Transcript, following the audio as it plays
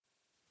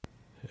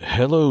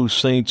Hello,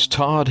 Saints.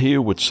 Todd here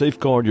with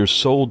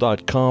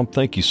SafeguardYourSoul.com.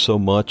 Thank you so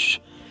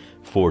much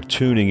for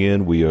tuning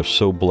in. We are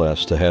so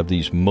blessed to have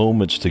these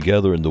moments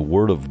together in the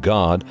Word of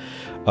God.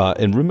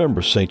 And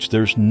remember, Saints,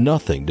 there's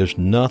nothing,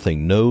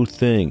 no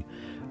thing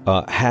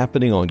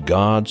happening on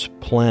God's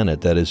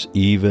planet that is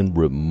even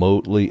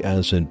remotely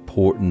as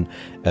important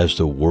as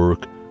the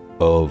work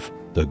of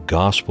the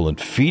gospel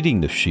and feeding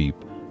the sheep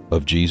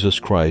of Jesus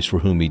Christ, for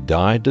whom He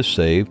died to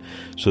save,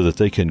 so that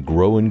they can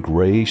grow in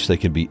grace, they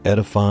can be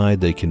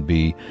edified, they can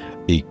be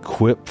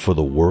equipped for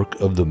the work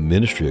of the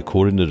ministry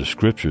according to the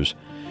Scriptures.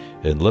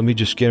 And let me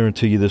just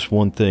guarantee you this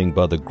one thing: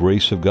 by the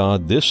grace of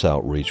God, this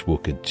outreach will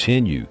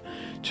continue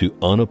to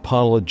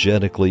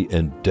unapologetically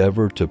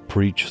endeavor to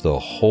preach the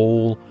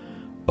whole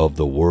of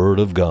the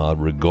Word of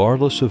God,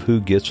 regardless of who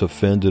gets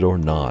offended or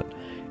not,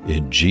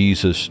 in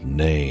Jesus'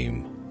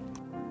 name.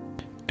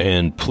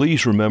 And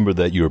please remember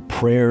that your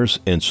prayers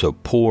and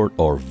support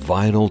are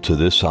vital to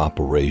this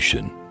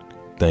operation.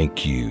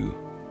 Thank you.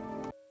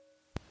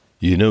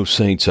 You know,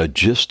 Saints, I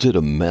just did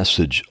a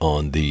message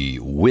on the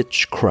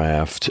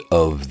witchcraft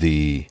of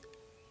the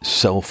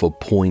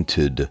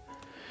self-appointed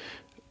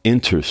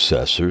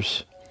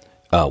intercessors.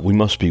 We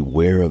must be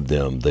aware of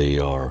them. They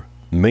are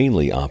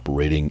mainly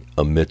operating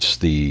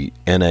amidst the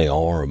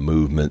NAR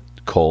movement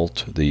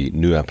cult, the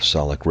New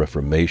Apostolic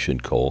Reformation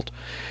cult,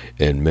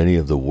 and many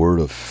of the Word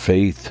of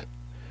Faith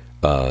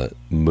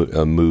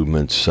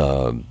movements,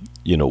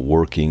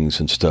 workings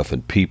and stuff,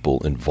 and people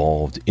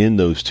involved in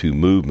those two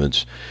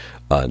movements.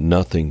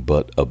 Nothing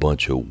but a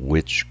bunch of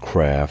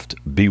witchcraft.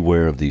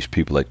 Beware of these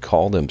people that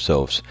call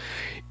themselves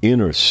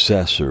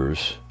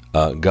intercessors.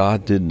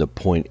 God didn't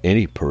appoint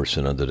any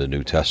person under the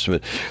New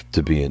Testament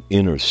to be an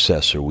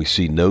intercessor. We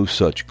see no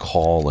such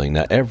calling.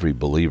 Now, every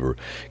believer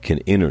can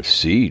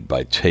intercede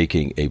by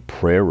taking a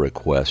prayer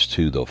request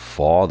to the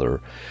Father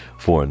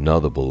for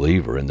another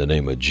believer in the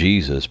name of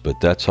Jesus,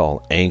 but that's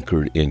all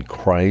anchored in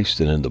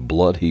Christ and in the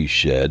blood He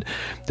shed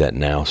that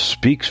now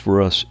speaks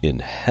for us in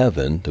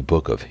heaven, the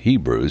book of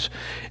Hebrews,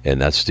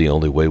 and that's the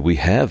only way we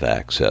have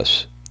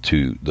access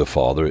to the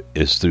Father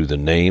is through the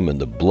name and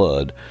the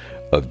blood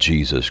of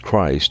Jesus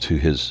Christ, to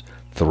His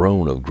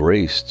throne of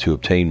grace, to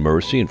obtain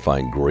mercy and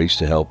find grace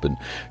to help in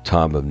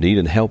time of need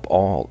and help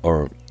all,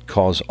 or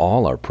cause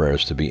all our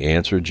prayers to be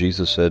answered.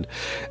 Jesus said,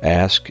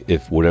 ask,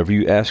 if whatever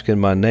you ask in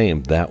my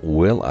name, that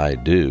will I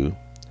do.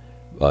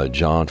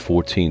 John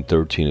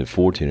 14:13 and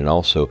 14. And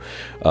also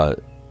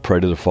pray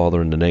to the Father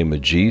in the name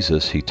of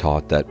Jesus. He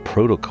taught that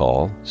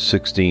protocol,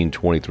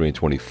 16:23 and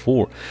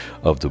 24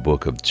 of the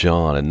book of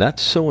John. And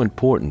that's so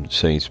important,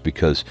 Saints,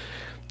 because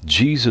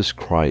Jesus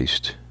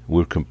Christ,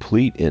 we're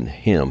complete in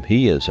Him.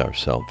 He is our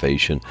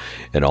salvation.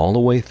 And all the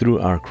way through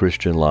our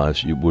Christian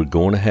lives, we're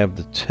going to have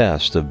the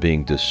test of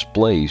being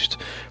displaced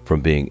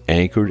from being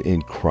anchored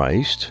in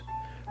Christ,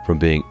 from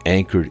being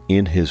anchored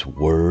in His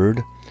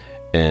Word,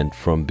 and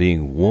from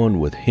being one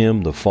with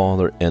Him, the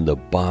Father, and the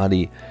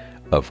body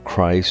of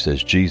Christ,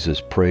 as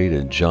Jesus prayed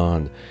in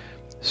John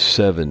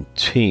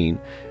 17.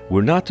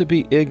 We're not to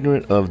be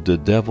ignorant of the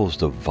devil's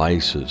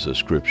devices, the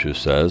Scripture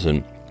says.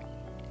 And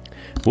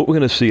what we're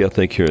going to see, I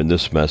think, here in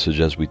this message,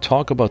 as we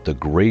talk about the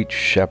great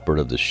shepherd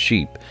of the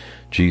sheep,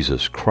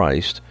 Jesus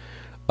Christ,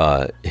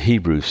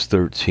 Hebrews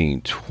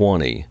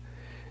 13:20,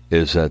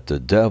 is that the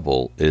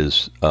devil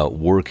is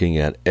working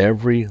at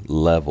every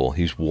level.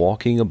 He's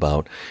walking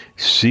about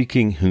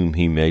seeking whom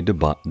he may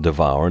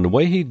devour. And the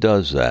way he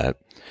does that,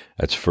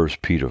 that's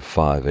 1 Peter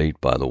 5:8,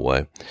 by the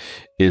way,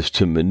 is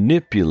to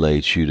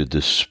manipulate you, to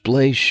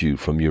displace you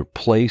from your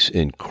place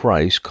in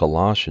Christ.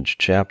 Colossians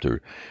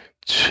chapter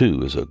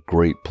 2 is a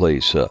great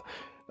place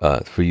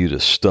for you to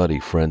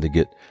study, friend, to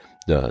get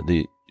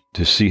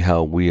to see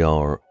how we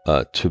are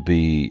to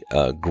be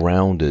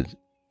grounded,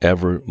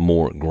 ever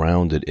more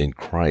grounded in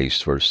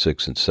Christ, verse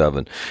 6 and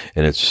 7.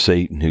 And it's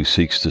Satan who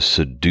seeks to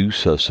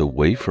seduce us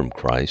away from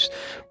Christ,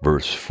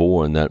 verse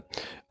 4. And that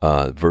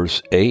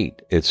verse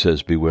 8, it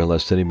says, beware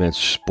lest any man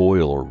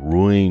spoil or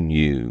ruin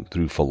you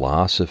through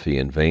philosophy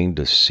and vain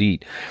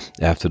deceit,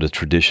 after the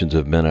traditions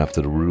of men,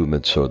 after the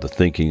rudiments or the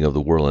thinking of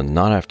the world, and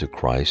not after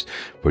Christ,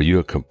 for you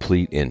are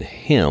complete in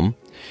Him.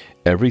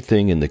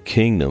 Everything in the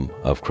kingdom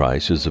of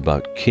Christ is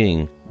about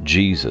King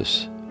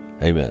Jesus.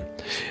 Amen.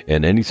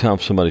 And anytime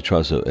somebody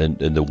tries to, and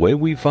the way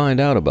we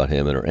find out about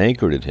Him and are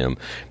anchored in Him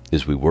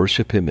is we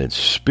worship Him in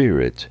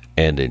spirit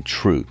and in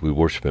truth. We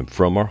worship Him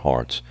from our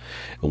hearts,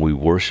 and we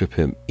worship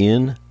Him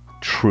in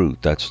truth.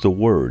 That's the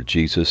Word.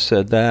 Jesus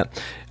said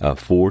that,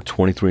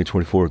 4:23 and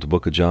 24 of the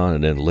book of John.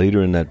 And then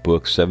later in that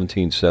book,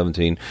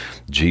 17:17,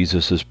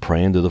 Jesus is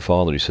praying to the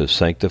Father. He says,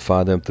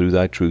 sanctify them through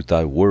thy truth.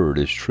 Thy word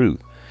is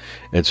truth.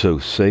 And so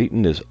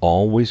Satan is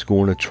always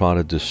going to try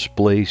to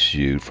displace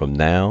you from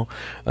now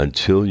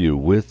until you're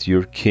with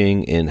your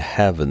King in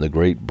heaven, the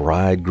great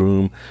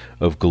bridegroom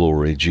of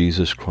glory,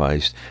 Jesus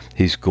Christ.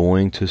 He's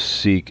going to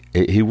seek.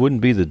 He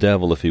wouldn't be the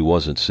devil if he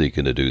wasn't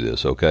seeking to do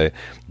this, okay?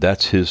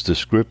 That's his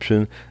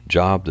description,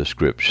 job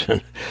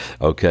description,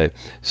 okay?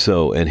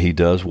 So, and he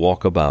does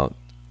walk about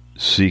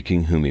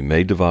seeking whom he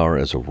may devour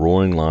as a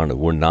roaring lion.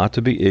 We're not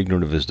to be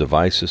ignorant of his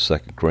devices,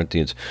 2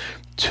 Corinthians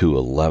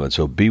 2:11.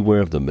 So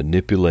beware of the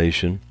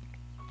manipulation,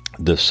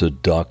 the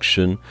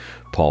seduction.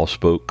 Paul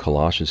spoke,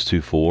 Colossians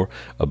 2:4,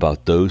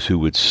 about those who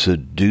would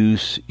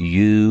seduce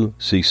you.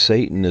 See,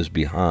 Satan is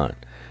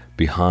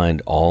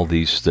behind all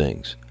these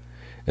things.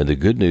 And the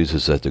good news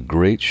is that the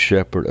great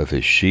shepherd of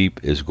his sheep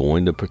is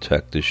going to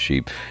protect his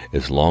sheep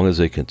as long as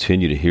they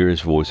continue to hear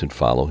his voice and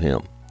follow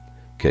him.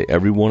 Okay,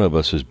 every one of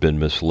us has been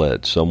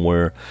misled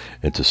somewhere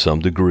and to some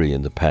degree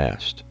in the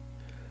past.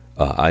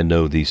 I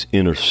know these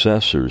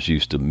intercessors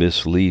used to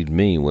mislead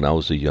me when I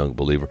was a young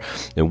believer.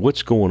 And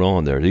what's going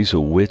on there? These are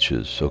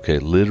witches, okay?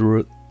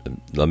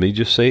 Let me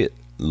just say it,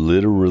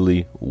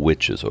 literally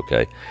witches,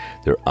 okay?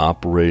 They're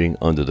operating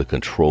under the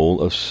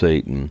control of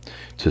Satan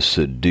to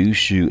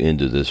seduce you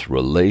into this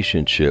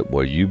relationship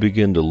where you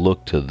begin to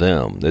look to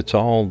them. It's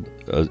all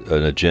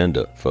an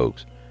agenda,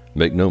 folks.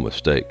 Make no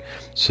mistake.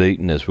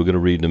 Satan, as we're going to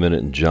read in a minute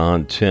in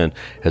John 10,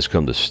 has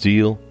come to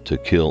steal, to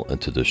kill,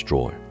 and to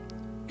destroy.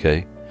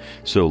 Okay?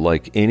 So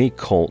like any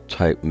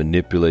cult-type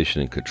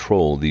manipulation and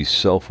control, these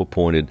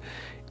self-appointed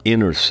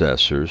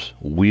intercessors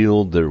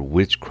wield their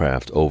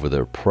witchcraft over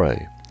their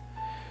prey,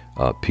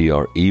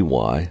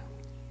 P-R-E-Y,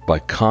 by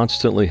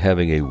constantly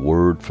having a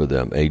word for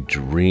them, a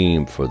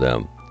dream for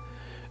them,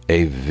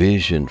 a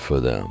vision for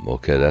them.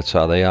 Okay, that's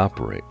how they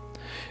operate.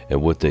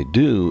 And what they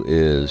do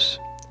is,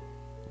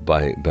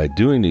 by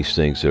doing these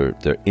things,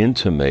 they're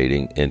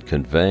intimating and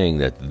conveying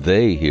that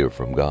they hear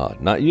from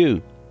God, not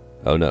you.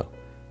 Oh no,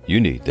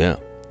 you need them.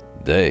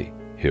 They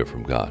hear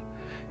from God.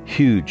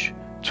 Huge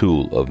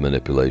tool of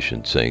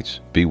manipulation, saints.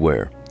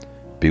 Beware.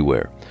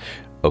 Beware.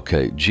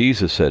 Okay,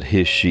 Jesus said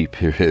his sheep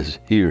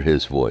hear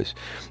his voice.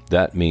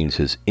 That means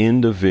his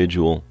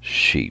individual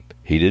sheep.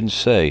 He didn't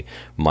say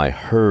my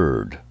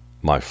herd,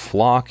 my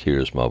flock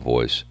hears my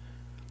voice.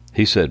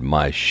 He said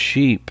my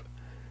sheep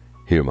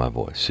hear my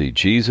voice. See,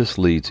 Jesus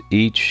leads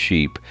each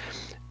sheep,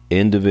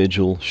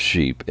 individual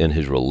sheep, in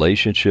his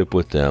relationship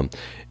with them,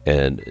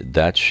 and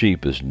that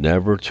sheep is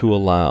never to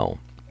allow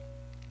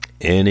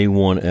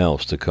anyone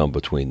else to come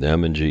between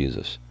them and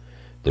Jesus,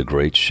 the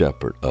great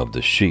shepherd of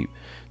the sheep.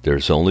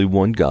 There's only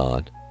one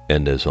God,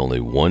 and there's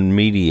only one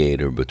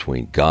mediator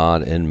between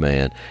God and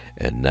man,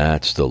 and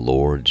that's the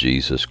Lord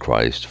Jesus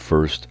Christ.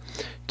 1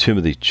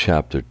 Timothy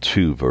chapter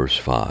 2, verse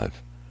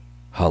 5.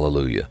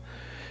 Hallelujah.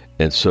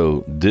 And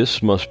so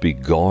this must be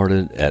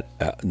guarded at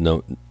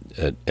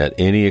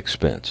any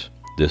expense.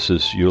 This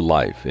is your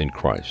life in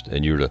Christ,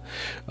 and you're to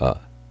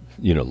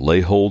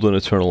lay hold on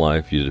eternal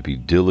life. You're to be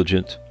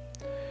diligent.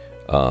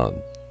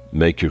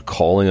 Make your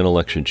calling and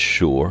election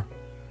sure.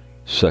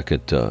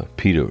 2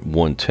 Peter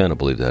 1:10, I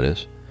believe that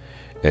is.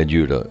 And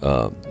you're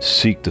to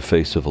seek the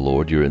face of the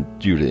Lord. You're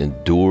to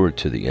endure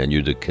to the end.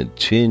 You're to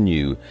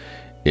continue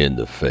in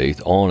the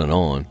faith, on and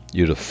on.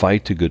 You're to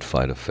fight the good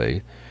fight of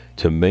faith,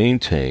 to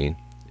maintain.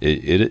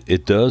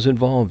 It does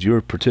involve your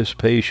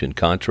participation,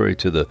 contrary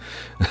to the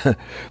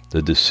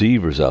the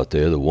deceivers out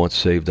there, the once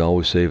saved,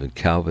 always saved, and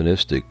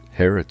Calvinistic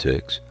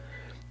heretics.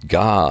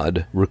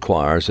 God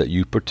requires that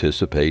you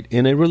participate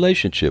in a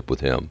relationship with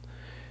him.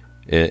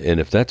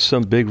 And if that's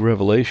some big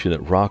revelation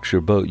that rocks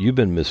your boat, you've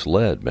been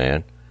misled,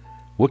 man.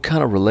 What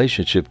kind of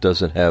relationship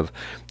doesn't have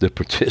the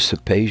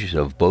participation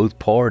of both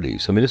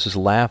parties? I mean, this is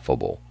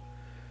laughable.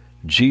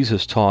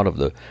 Jesus taught of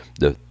the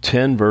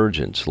 10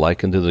 virgins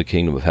likened to the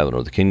kingdom of heaven,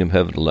 or the kingdom of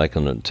heaven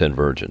likened to 10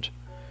 virgins.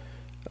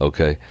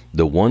 Okay?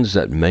 The ones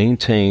that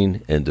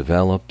maintained and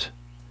developed,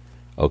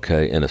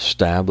 okay, and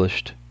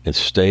established and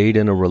stayed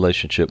in a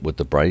relationship with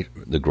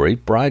the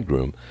great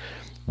bridegroom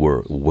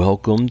were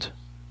welcomed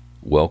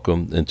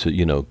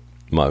into,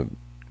 my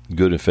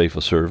good and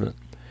faithful servant,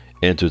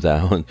 enter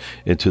thou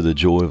into the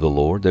joy of the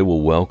Lord. They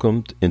were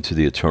welcomed into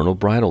the eternal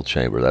bridal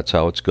chamber. That's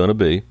how it's going to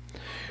be.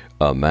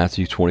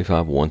 Matthew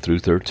 25, 1 through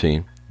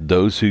 13.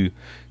 Those who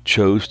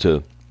chose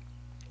to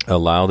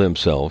allow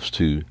themselves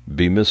to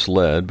be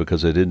misled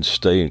because they didn't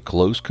stay in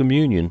close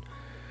communion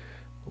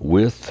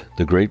with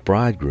the great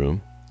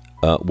bridegroom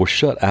were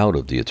shut out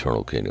of the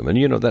eternal kingdom.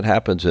 And, that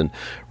happens in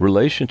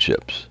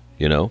relationships.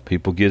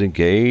 People get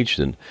engaged,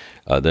 and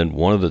then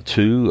one of the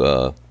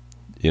two,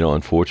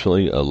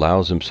 unfortunately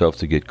allows himself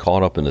to get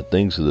caught up in the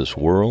things of this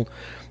world,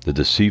 the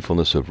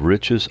deceitfulness of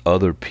riches,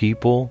 other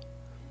people,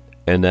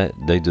 and that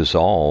they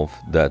dissolve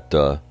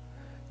that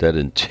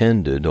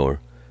intended or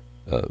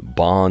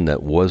bond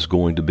that was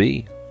going to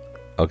be.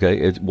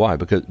 Okay, why?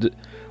 Because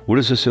what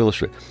does this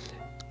illustrate?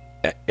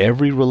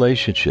 Every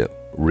relationship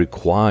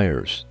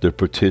requires the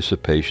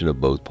participation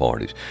of both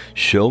parties.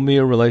 Show me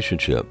a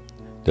relationship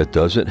that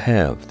doesn't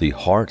have the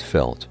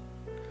heartfelt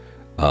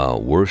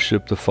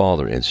worship the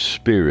Father in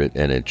spirit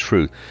and in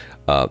truth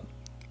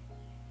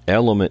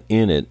element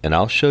in it, and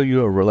I'll show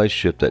you a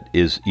relationship that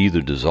is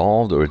either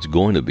dissolved or it's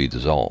going to be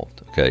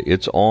dissolved. Okay,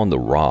 it's on the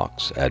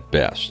rocks at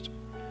best.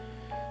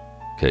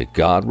 Okay,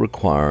 God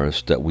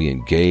requires that we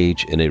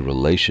engage in a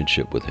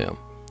relationship with him.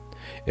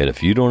 And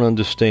if you don't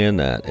understand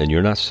that, and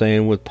you're not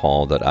saying with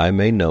Paul that I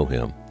may know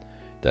him,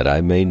 that I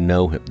may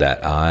know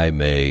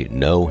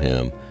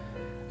him,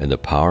 and the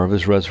power of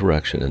his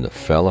resurrection, and the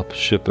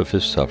fellowship of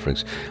his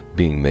sufferings,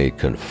 being made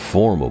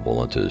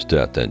conformable unto his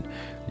death. And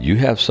you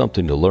have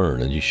something to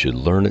learn, and you should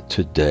learn it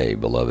today,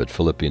 beloved.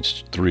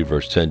 Philippians 3,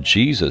 verse 10,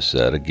 Jesus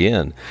said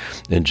again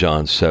in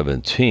John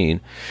 17,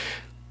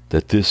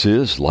 that this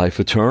is life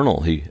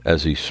eternal,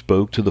 as he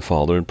spoke to the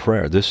Father in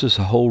prayer. This is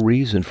the whole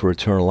reason for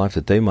eternal life,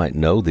 that they might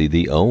know thee,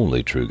 the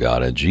only true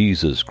God, and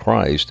Jesus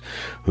Christ,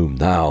 whom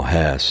thou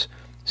hast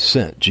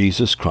sent.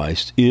 Jesus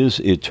Christ is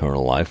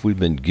eternal life. We've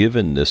been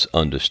given this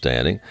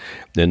understanding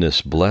and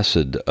this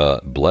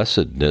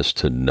blessedness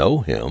to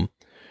know him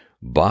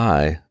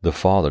by the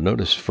Father.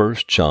 Notice 1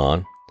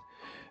 John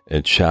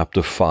in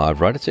chapter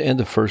 5, right at the end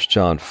of 1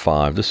 John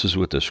 5, this is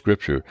what the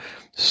scripture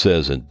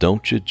says, and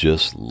don't you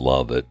just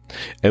love it?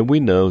 And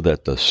we know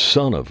that the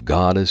Son of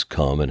God is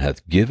come and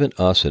hath given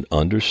us an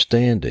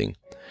understanding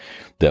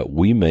that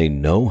we may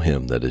know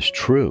him that is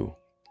true.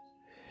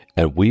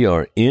 And we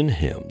are in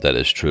him that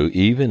is true,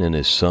 even in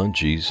his Son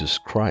Jesus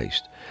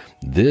Christ.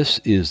 This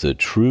is the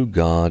true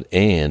God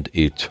and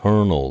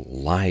eternal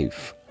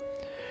life.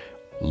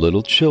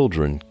 Little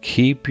children,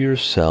 keep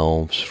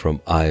yourselves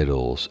from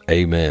idols.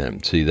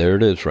 Amen. See, there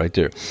it is right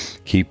there.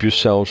 Keep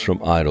yourselves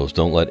from idols.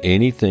 Don't let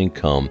anything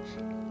come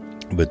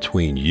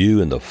between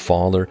you and the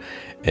Father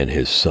and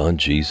his Son,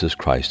 Jesus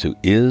Christ, who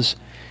is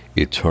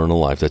eternal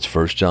life. That's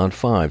 1 John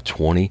 5,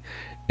 20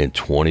 and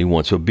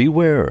 21. So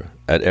beware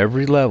at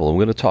every level. I'm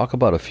going to talk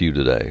about a few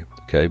today,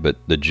 okay? But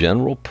the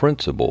general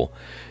principle,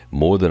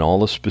 more than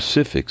all the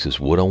specifics, is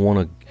what I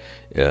want to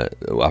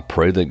I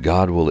pray that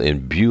God will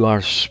imbue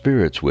our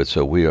spirits with,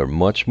 so we are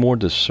much more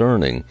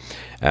discerning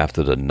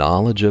after the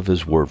knowledge of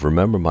his word.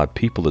 Remember, my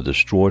people are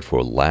destroyed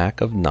for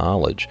lack of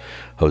knowledge.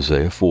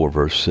 Hosea 4,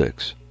 verse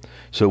 6.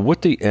 So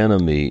what the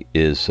enemy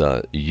is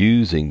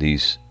using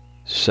these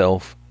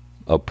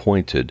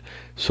self-appointed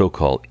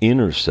so-called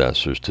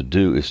intercessors to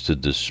do is to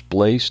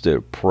displace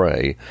their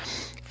prey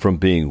from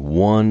being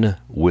one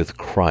with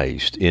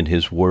Christ in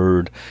his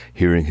word,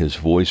 hearing his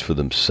voice for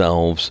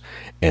themselves,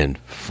 and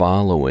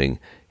following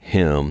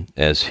him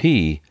as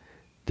he,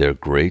 their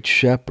great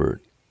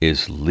shepherd,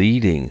 is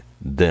leading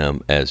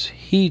them as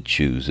he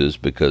chooses,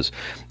 because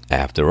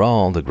after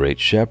all, the great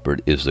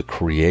shepherd is the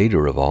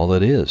creator of all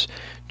that is,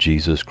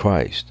 Jesus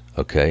Christ.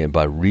 Okay, and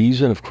by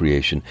reason of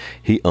creation,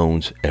 he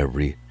owns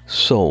every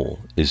soul.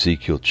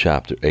 Ezekiel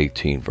chapter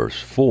 18, verse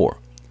 4.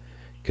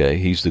 Okay,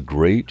 he's the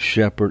great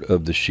shepherd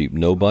of the sheep.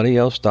 Nobody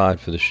else died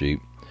for the sheep.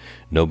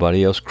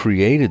 Nobody else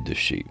created the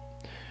sheep.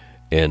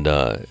 And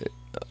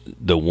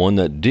the one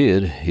that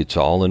did, it's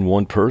all in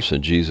one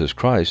person, Jesus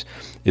Christ,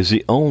 is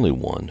the only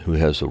one who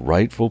has the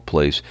rightful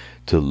place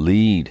to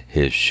lead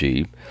his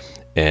sheep.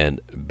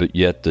 But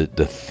yet the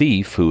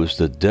thief, who is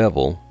the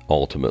devil,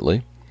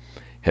 ultimately,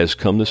 has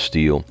come to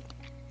steal,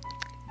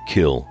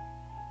 kill,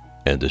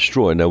 and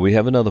destroy. Now, we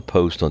have another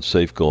post on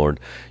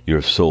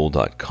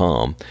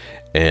safeguardyoursoul.com,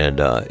 and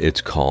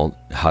it's called,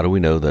 How Do We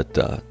Know That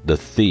the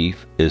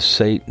Thief is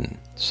Satan?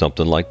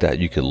 Something like that.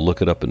 You can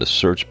look it up in the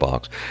search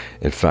box.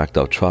 In fact,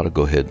 I'll try to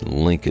go ahead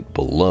and link it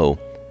below.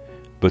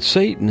 But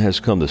Satan has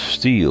come to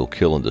steal,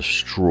 kill, and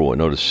destroy.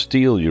 No, to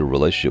steal your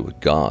relationship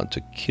with God,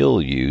 to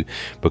kill you,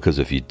 because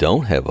if you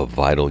don't have a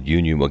vital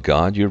union with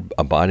God, you're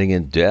abiding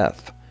in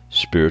death,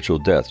 spiritual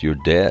death. You're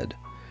dead.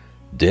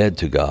 Dead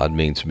to God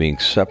means being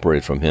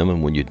separated from him,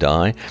 and when you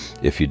die,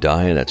 if you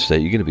die in that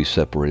state, you're going to be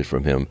separated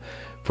from him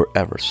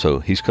forever. So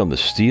he's come to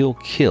steal,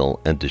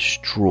 kill, and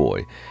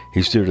destroy.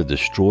 He's there to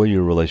destroy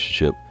your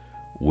relationship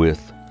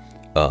with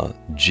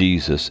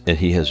Jesus, and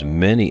he has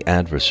many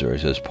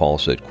adversaries, as Paul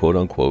said, quote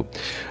unquote.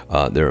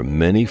 There are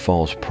many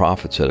false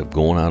prophets that have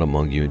gone out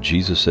among you, and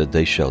Jesus said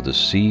they shall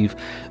deceive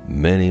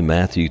many.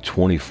 Matthew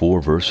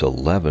 24, verse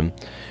 11.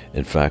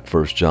 In fact,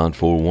 1 John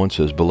 4:1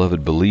 says,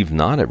 Beloved, believe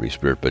not every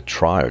spirit, but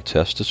try or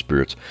test the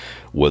spirits,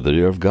 whether they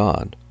are of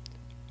God.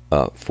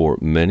 For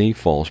many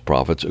false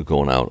prophets are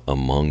going out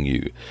among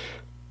you.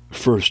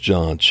 1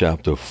 John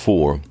chapter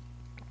 4,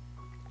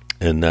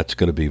 and that's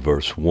going to be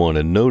verse 1.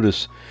 And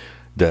notice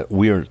that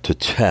we are to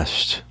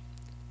test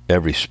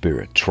every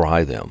spirit,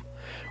 try them,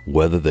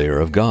 whether they are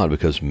of God,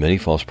 because many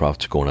false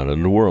prophets are going out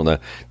in the world. Now,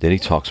 then he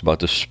talks about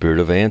the spirit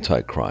of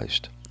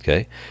Antichrist.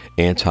 Okay,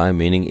 anti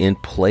meaning in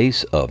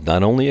place of,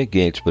 not only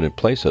against, but in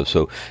place of.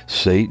 So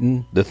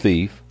Satan, the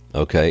thief,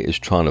 okay, is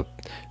trying to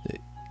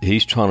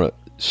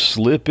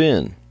slip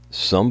in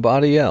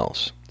somebody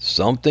else,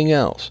 something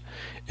else,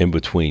 in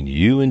between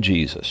you and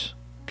Jesus.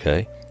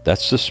 Okay,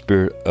 that's the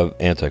spirit of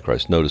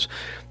Antichrist. Notice,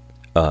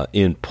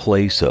 in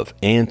place of.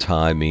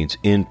 Anti means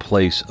in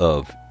place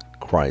of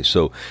Christ.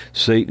 So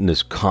Satan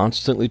is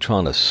constantly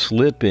trying to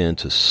slip in,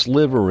 to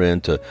sliver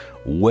in, to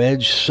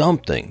wedge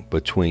something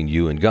between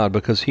you and God,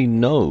 because he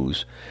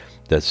knows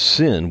that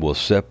sin will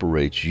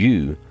separate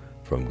you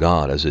from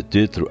God, as it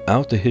did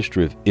throughout the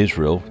history of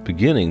Israel,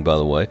 beginning, by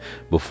the way,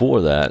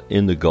 before that,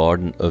 in the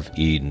Garden of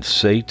Eden.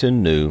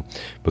 Satan knew,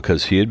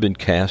 because he had been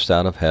cast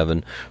out of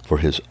heaven for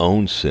his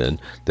own sin,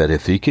 that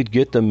if he could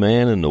get the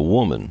man and the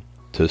woman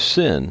to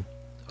sin,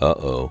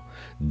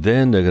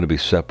 then they're going to be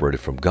separated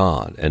from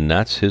God. And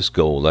that's his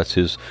goal. That's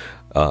his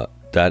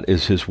That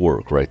is his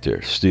work right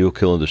there. Steal,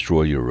 kill, and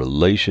destroy your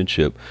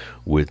relationship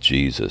with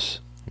Jesus.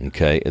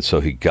 Okay? And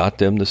so he got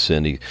them to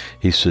sin.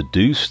 He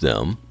seduced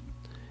them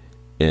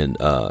and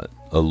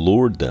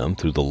allured them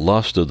through the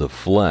lust of the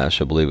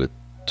flesh. I believe it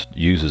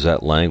uses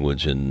that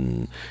language,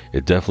 and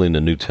it definitely in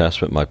the New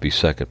Testament might be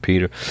 2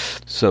 Peter.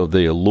 So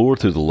they allured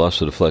through the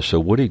lust of the flesh. So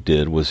what he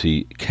did was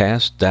he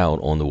cast doubt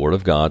on the Word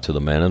of God to the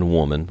man and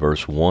woman,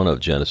 verse 1 of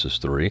Genesis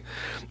 3.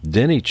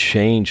 Then he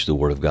changed the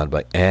Word of God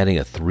by adding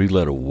a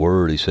 3-letter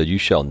word. He said, you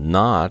shall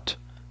not,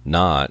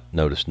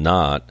 notice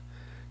not,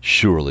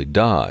 surely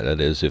die.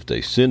 That is, if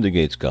they sinned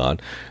against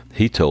God,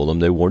 he told them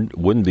they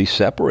wouldn't be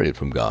separated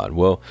from God.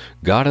 Well,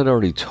 God had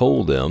already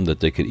told them that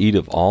they could eat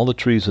of all the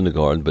trees in the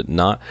garden, but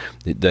not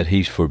that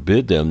he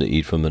forbid them to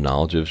eat from the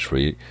knowledge of the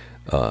tree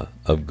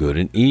of good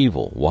and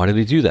evil. Why did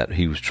he do that?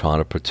 He was trying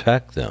to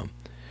protect them.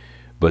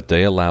 But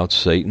they allowed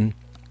Satan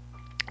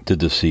to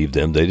deceive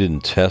them. They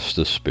didn't test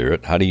the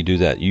Spirit. How do you do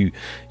that? You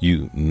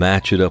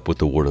match it up with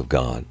the Word of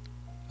God.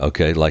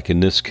 Okay, like in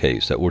this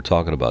case that we're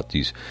talking about,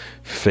 these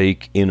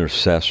fake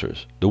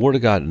intercessors. The Word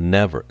of God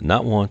never,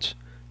 not once.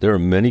 There are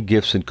many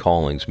gifts and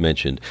callings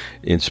mentioned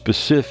in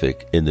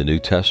specific in the New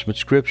Testament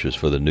scriptures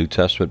for the New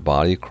Testament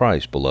body of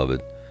Christ,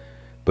 beloved.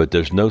 But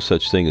there's no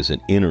such thing as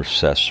an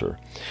intercessor.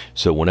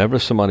 So whenever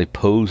somebody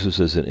poses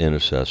as an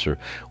intercessor,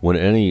 when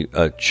any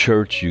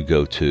church you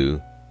go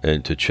to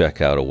and to check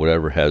out or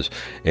whatever has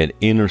an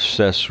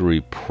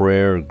intercessory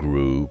prayer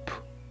group,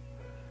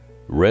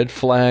 red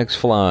flags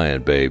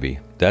flying, baby.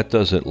 That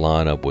doesn't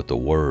line up with the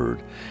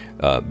Word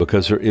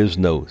because there is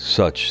no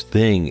such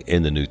thing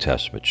in the New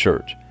Testament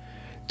church.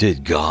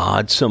 Did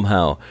God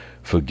somehow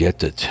forget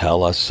to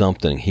tell us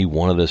something he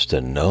wanted us to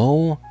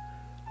know?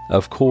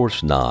 Of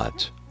course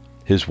not.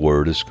 His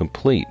Word is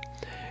complete,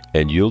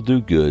 and you'll do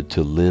good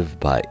to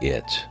live by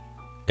it,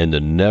 and to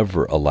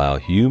never allow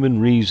human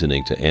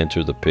reasoning to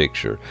enter the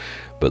picture,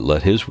 but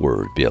let his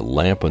Word be a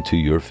lamp unto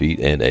your feet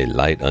and a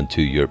light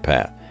unto your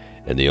path.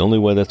 And the only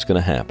way that's going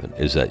to happen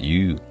is that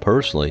you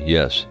personally,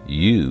 yes,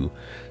 you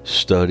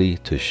study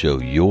to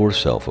show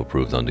yourself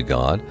approved unto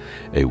God,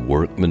 a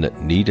workman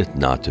that needeth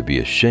not to be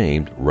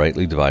ashamed,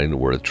 rightly dividing the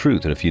word of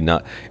truth. And if you're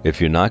not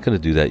going to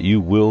do that,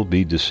 you will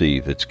be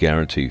deceived. It's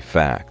guaranteed.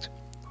 Fact.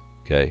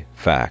 Okay?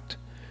 Fact.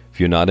 If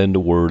you're not in the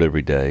Word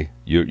every day,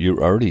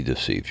 you're already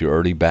deceived. You're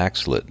already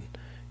backslidden.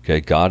 Okay?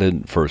 God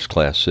isn't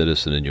first-class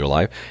citizen in your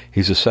life.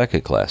 He's a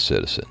second-class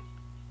citizen.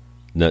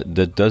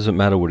 That doesn't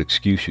matter what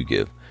excuse you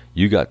give.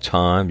 You got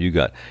time, you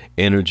got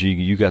energy,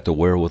 you got the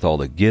wherewithal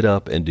to get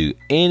up and do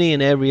any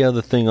and every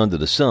other thing under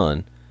the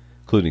sun,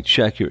 including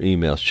check your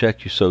emails,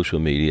 check your social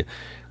media,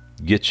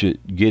 eat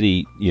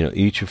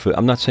your food.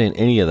 I'm not saying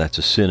any of that's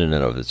a sin in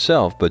and of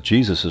itself, but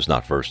Jesus is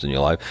not first in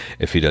your life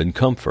if he doesn't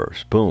come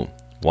first. Boom.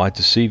 Why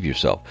deceive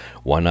yourself?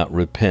 Why not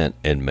repent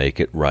and make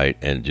it right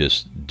and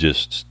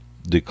just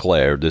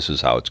declare this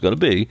is how it's going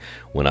to be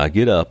when I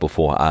get up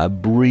before I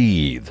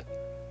breathe.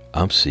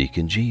 I'm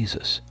seeking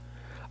Jesus.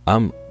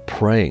 I'm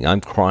praying,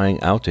 I'm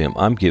crying out to him,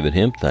 I'm giving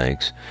him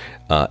thanks,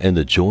 and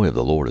the joy of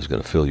the Lord is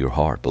going to fill your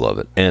heart,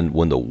 beloved. And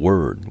when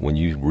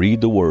you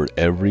read the Word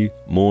every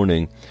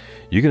morning,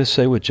 you're going to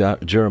say with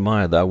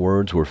Jeremiah, thy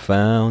words were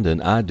found,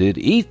 and I did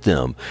eat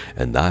them,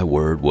 and thy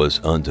word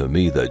was unto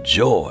me the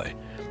joy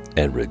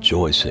and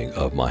rejoicing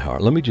of my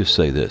heart. Let me just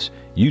say this,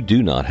 you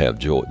do not have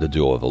the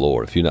joy of the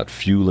Lord if you're not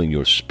fueling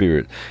your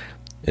spirit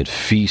and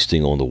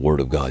feasting on the Word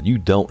of God. You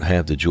don't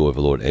have the joy of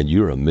the Lord, and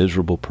you're a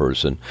miserable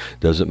person.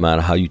 Doesn't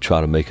matter how you try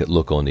to make it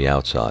look on the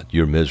outside.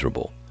 You're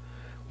miserable.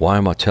 Why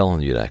am I telling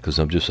you that? Because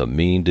I'm just a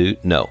mean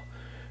dude? No,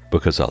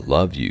 because I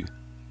love you.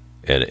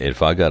 And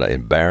if I got to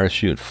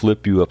embarrass you and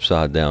flip you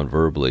upside down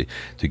verbally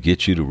to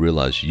get you to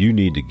realize you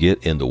need to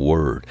get in the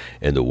Word,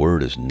 and the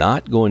Word is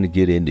not going to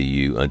get into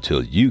you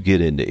until you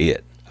get into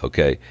it,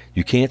 okay?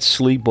 You can't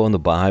sleep on the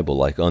Bible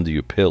like under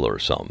your pillow or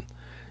something.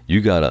 You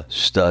got to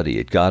study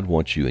it. God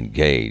wants you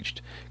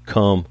engaged.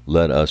 Come,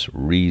 let us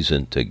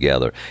reason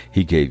together.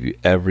 He gave you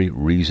every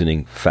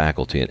reasoning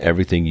faculty, and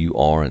everything you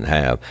are and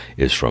have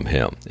is from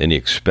him. And he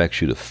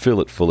expects you to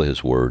fill it full of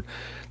his Word,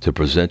 to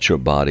present your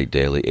body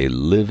daily a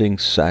living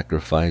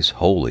sacrifice,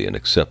 holy and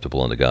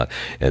acceptable unto God.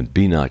 And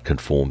be not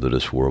conformed to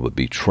this world, but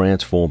be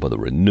transformed by the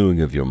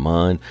renewing of your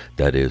mind,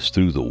 that is,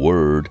 through the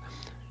Word,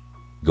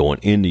 going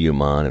into your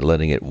mind and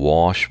letting it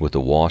wash with the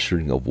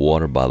washing of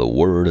water by the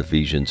Word,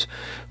 Ephesians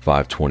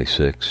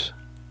 5:26.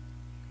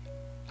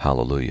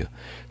 Hallelujah.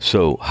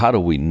 So how do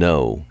we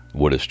know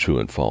what is true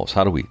and false?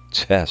 How do we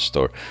test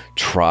or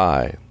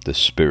try the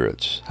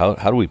spirits? How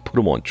do we put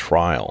them on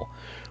trial?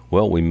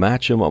 Well, we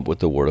match them up with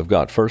the Word of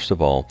God. First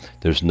of all,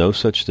 there's no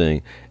such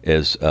thing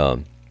as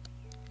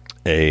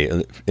in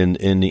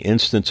the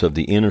instance of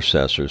the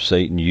intercessors,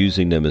 Satan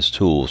using them as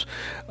tools,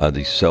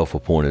 the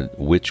self-appointed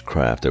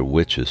witchcraft, they're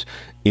witches,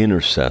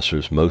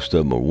 intercessors, most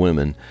of them are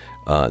women,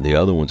 the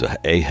other ones are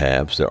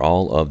Ahabs, they're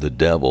all of the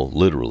devil,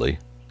 literally,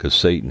 because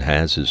Satan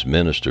has his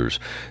ministers.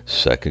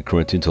 2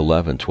 Corinthians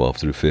 11, 12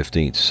 through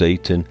 15,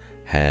 Satan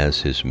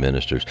has his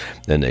ministers,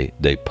 and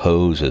they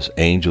pose as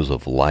angels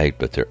of light,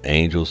 but they're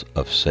angels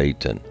of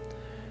Satan.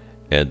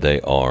 and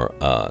they are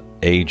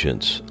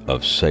agents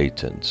of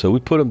Satan. So we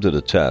put them to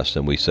the test,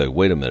 and we say,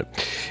 wait a minute,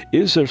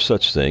 is there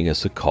such thing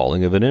as the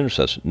calling of an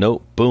intercessor?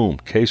 No, boom,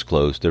 case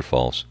closed, they're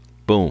false.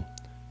 Boom,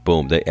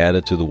 boom, they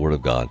added to the Word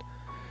of God.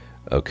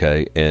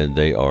 Okay, and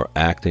they are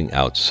acting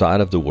outside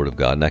of the Word of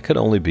God, and that could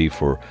only be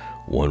for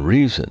one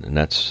reason, and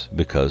that's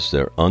because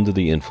they're under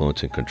the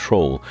influence and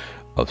control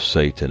of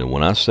Satan. And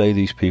when I say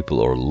these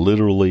people are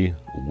literally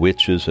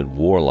witches and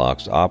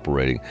warlocks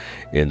operating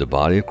in the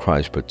body of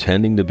Christ,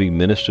 pretending to be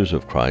ministers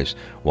of Christ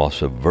while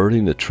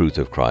subverting the truth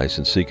of Christ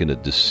and seeking to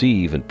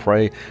deceive and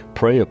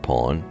prey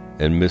upon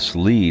and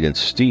mislead and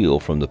steal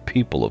from the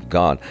people of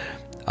God,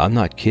 I'm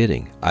not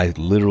kidding. I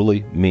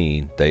literally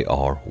mean they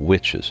are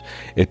witches.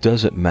 It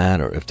doesn't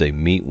matter if they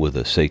meet with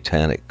a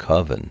satanic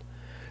coven.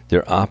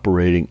 They're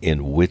operating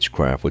in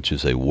witchcraft, which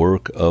is a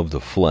work of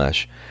the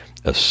flesh,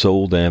 a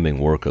soul-damning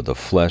work of the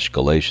flesh,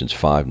 Galatians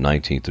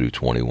 5:19 through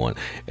 21.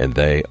 And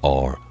they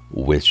are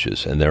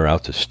witches. And they're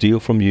out to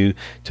steal from you,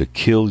 to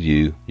kill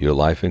you, your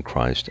life in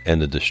Christ, and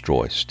to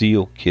destroy.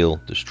 Steal,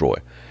 kill, destroy.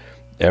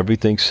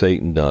 Everything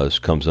Satan does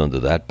comes under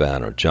that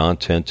banner. John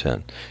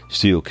 10:10.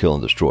 Steal, kill,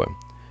 and destroy.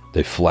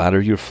 They flatter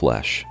your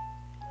flesh.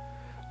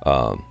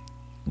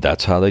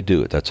 That's how they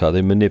do it. That's how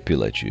they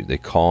manipulate you. They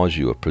cause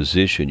you or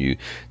position you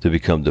to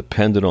become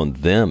dependent on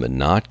them and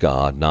not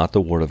God, not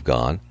the Word of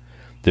God.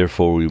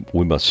 Therefore,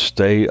 we must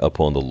stay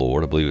upon the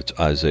Lord. I believe it's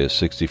Isaiah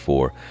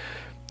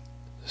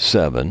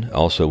 64:7.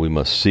 Also, we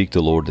must seek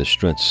the Lord in His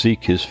strength,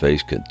 seek His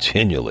face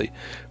continually.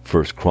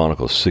 1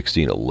 Chronicles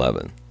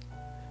 16:11.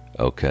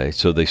 Okay,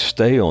 so they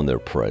stay on their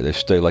prey. They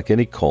stay like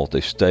any cult. They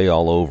stay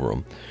all over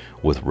them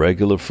with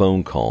regular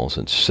phone calls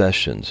and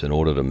sessions in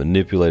order to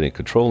manipulate and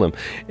control them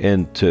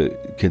and to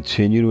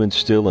continue to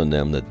instill in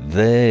them that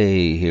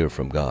they hear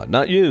from God.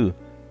 Not you.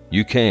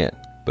 You can't,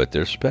 but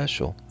they're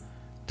special.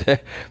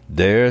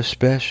 They're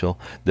special.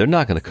 They're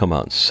not going to come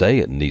out and say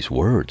it in these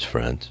words,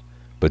 friends,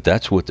 but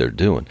that's what they're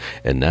doing,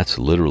 and that's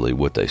literally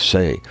what they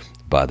say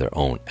by their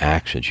own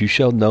actions. You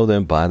shall know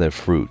them by their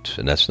fruits,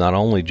 and that's not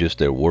only just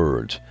their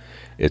words.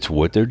 It's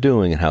what they're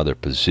doing and how they're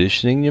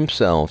positioning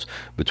themselves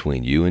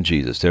between you and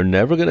Jesus. They're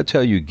never going to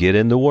tell you, get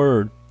in the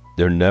Word.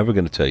 They're never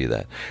going to tell you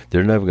that.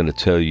 They're never going to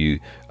tell you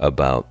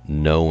about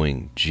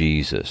knowing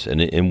Jesus.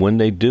 And when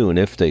they do, and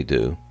if they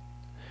do,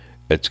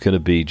 it's going to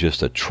be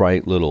just a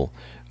trite little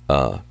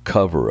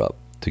cover-up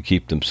to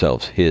keep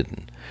themselves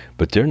hidden.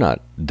 But they're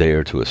not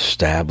there to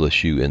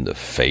establish you in the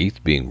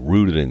faith, being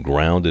rooted and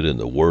grounded in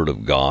the Word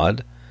of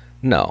God.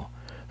 No.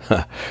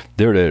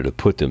 They're there to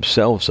put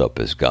themselves up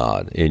as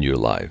God in your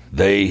life.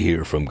 They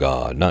hear from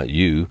God, not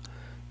you.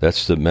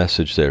 That's the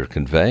message they're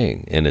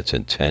conveying, and it's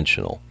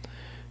intentional.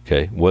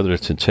 Okay, whether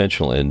it's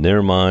intentional in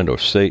their mind or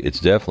it's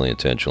definitely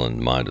intentional in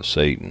the mind of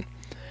Satan.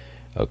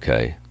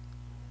 Okay,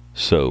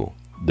 so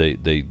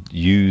they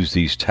use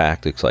these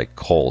tactics like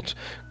cults.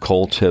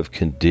 Cults have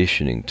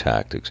conditioning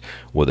tactics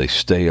where they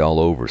stay all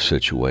over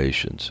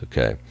situations.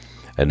 Okay,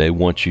 and they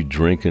want you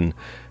drinking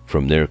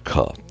from their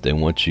cup. They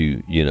want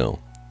you,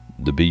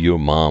 to be your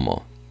mama.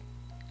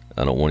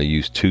 I don't want to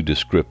use too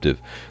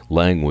descriptive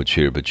language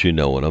here, but you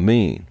know what I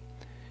mean.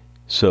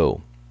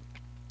 So,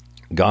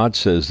 God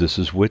says this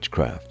is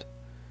witchcraft.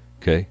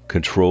 Okay?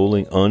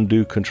 Controlling,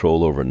 undue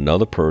control over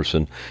another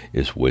person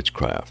is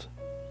witchcraft.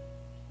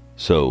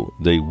 So,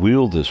 they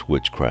wield this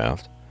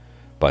witchcraft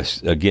by,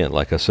 again,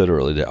 like I said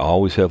earlier, they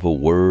always have a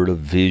word, a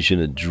vision,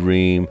 a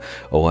dream.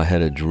 Oh, I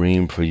had a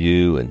dream for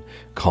you, and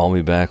call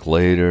me back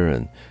later,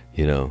 and,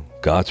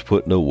 God's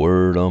putting a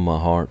word on my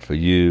heart for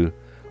you.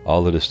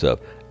 All of this stuff.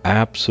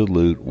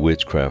 Absolute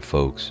witchcraft,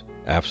 folks.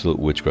 Absolute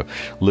witchcraft.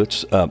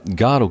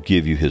 God will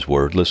give you His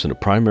word. Listen, the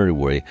primary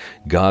way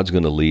God's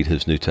going to lead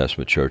His New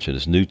Testament church and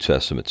His New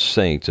Testament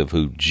saints, of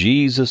who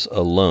Jesus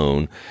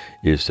alone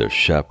is their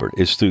shepherd.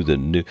 It's through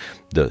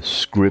the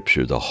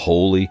Scripture, the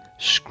Holy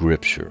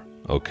Scripture.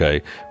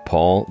 Okay,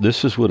 Paul,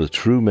 this is what a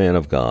true man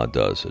of God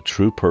does, a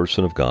true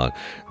person of God.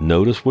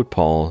 Notice what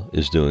Paul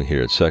is doing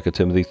here in 2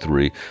 Timothy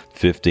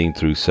 3:15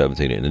 through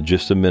 17. And in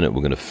just a minute,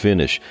 we're going to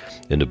finish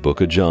in the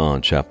book of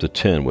John, chapter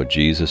 10, where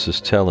Jesus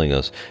is telling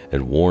us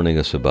and warning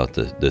us about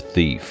the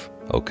thief,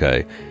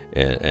 okay,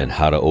 and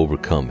how to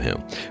overcome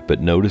him.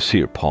 But notice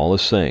here, Paul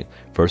is saying,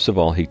 first of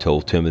all, he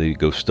told Timothy to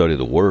go study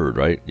the Word,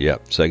 right? Yeah,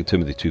 2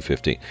 Timothy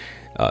 2:15.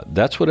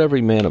 That's what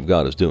every man of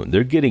God is doing.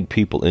 They're getting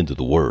people into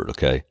the Word,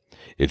 okay?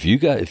 If you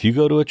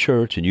go to a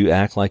church and you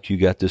act like you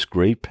got this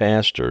great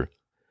pastor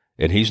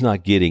and he's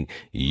not getting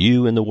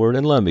you in the Word,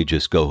 and let me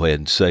just go ahead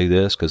and say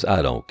this because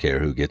I don't care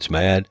who gets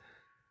mad.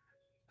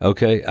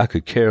 Okay, I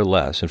could care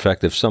less. In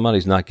fact, if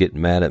somebody's not getting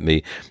mad at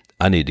me,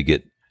 I need to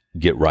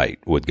get right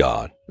with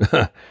God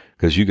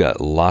because you got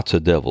lots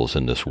of devils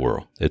in this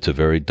world. It's a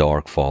very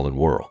dark, fallen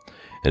world.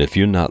 And if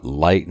you're not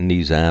lighting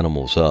these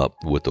animals up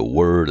with the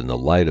Word and the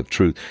light of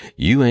truth,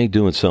 you ain't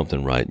doing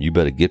something right. You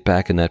better get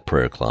back in that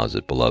prayer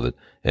closet, beloved,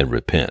 and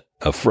repent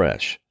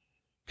afresh.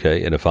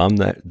 Okay? And if I'm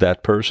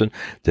that person,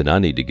 then I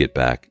need to get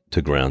back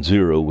to ground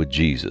zero with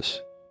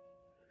Jesus.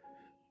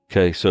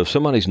 Okay? So if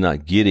somebody's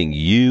not getting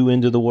you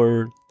into the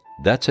Word,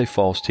 that's a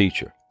false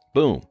teacher.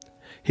 Boom.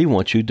 He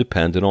wants you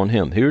dependent on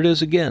him. Here it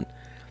is again.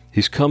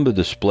 He's come to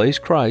displace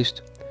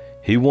Christ.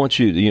 He wants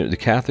you, the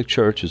Catholic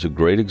Church is a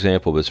great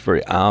example, but it's a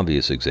very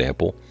obvious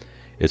example.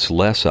 It's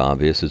less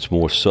obvious. It's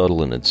more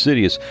subtle and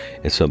insidious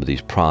in some of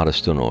these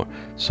Protestant or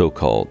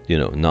so-called,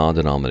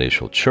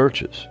 non-denominational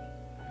churches.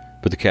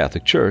 But the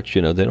Catholic Church,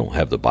 they don't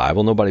have the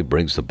Bible. Nobody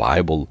brings the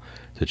Bible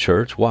to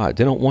church. Why?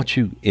 They don't want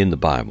you in the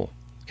Bible,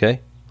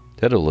 okay?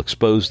 That'll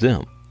expose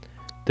them.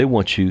 They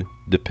want you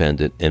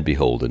dependent and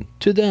beholden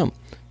to them.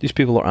 These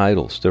people are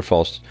idols. They're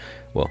false.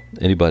 Well,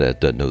 anybody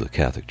that doesn't know the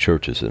Catholic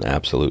Church is an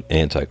absolute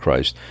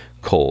antichrist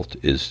cult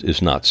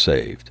is not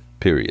saved,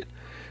 period.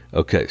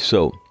 Okay,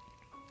 so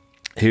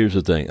here's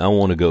the thing. I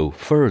want to go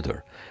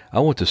further. I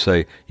want to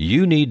say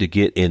you need to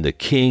get in the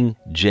King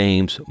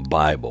James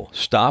Bible.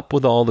 Stop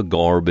with all the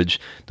garbage,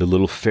 the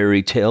little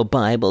fairy tale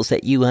Bibles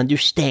that you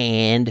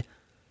understand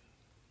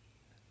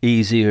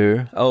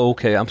easier. Oh,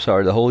 okay, I'm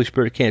sorry. The Holy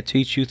Spirit can't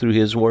teach you through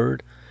his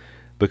word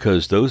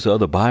because those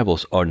other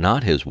Bibles are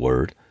not his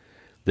word.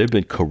 They've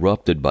been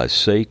corrupted by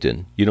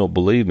Satan. You don't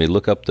believe me?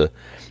 Look up the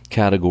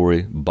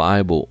category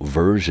Bible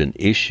version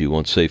issue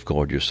on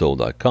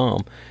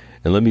safeguardyoursoul.com.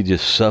 And let me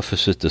just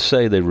suffice it to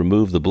say they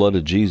removed the blood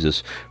of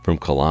Jesus from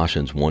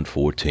Colossians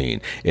 1:14.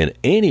 And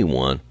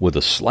anyone with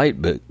a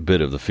slight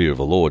bit of the fear of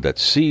the Lord that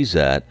sees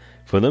that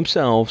for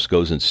themselves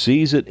goes and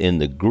sees it in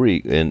the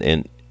Greek.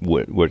 And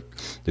where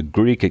the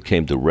Greek, it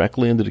came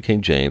directly into the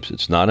King James.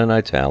 It's not in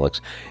italics.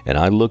 And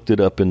I looked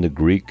it up in the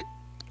Greek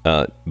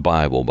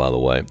Bible, by the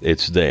way.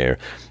 It's there.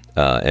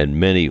 And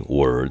many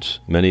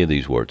of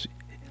these words,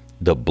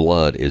 the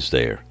blood is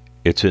there.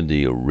 It's in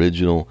the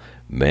original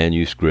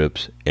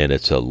manuscripts, and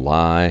it's a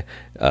lie.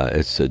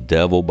 It's the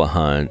devil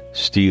behind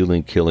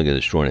stealing, killing, and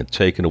destroying, and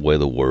taking away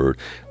the word.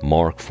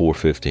 Mark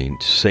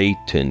 4:15,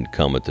 Satan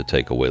cometh to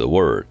take away the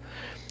word.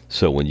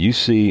 So when you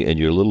see in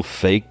your little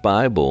fake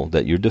Bible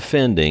that you're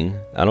defending,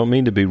 I don't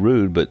mean to be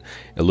rude, but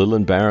a little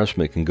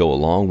embarrassment can go a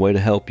long way to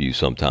help you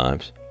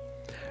sometimes.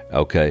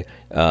 Okay,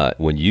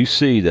 when you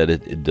see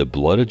that the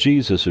blood of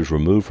Jesus is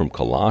removed from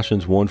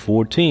Colossians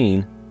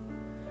 1:14,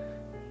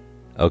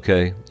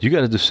 okay, you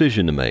got a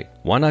decision to make.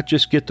 Why not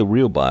just get the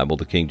real Bible,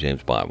 the King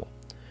James Bible?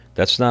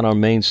 That's not our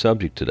main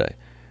subject today.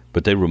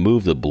 But they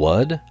remove the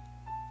blood?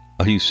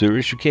 Are you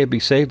serious? You can't be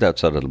saved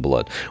outside of the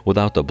blood.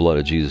 Without the blood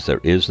of Jesus,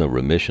 there is no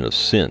remission of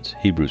sins.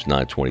 Hebrews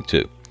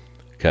 9:22.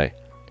 Okay,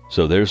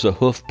 so there's a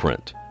hoof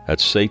print.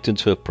 That's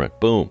Satan's hoof print.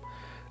 Boom.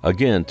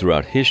 Again,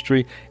 throughout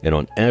history and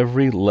on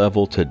every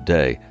level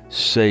today,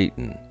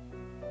 Satan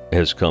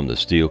has come to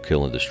steal,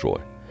 kill, and destroy.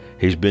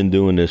 He's been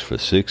doing this for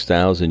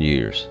 6,000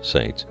 years,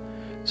 saints.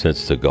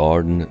 Since the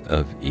Garden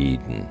of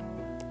Eden.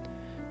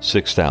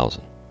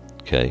 6,000.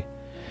 Okay?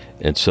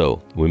 And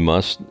so we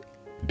must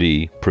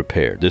be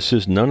prepared.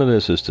 None of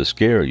this is to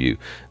scare you,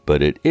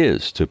 but it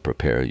is to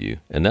prepare you.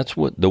 And that's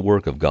what the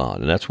work of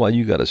God. And that's why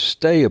you got to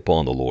stay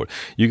upon the Lord.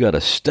 You got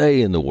to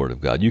stay in the Word of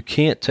God. You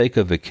can't take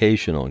a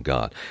vacation on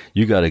God.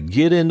 You got to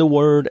get in the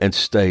Word and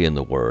stay in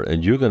the Word.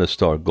 And you're going to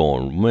start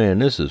going, man,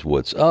 this is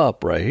what's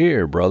up right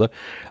here, brother.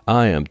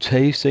 I am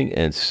tasting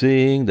and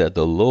seeing that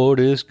the Lord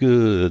is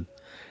good.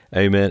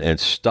 Amen. And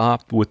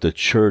stop with the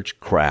church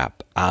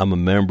crap. I'm a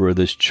member of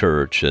this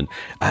church and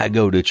I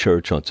go to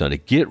church on Sunday.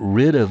 Get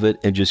rid of it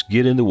and just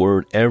get in the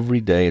Word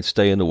every day and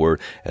stay in the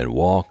Word and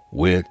walk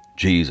with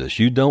Jesus.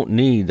 You don't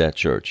need that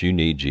church. You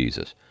need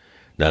Jesus.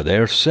 Now,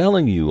 they're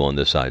selling you on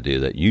this idea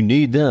that you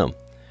need them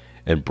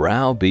and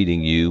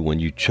browbeating you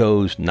when you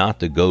chose not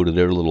to go to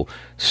their little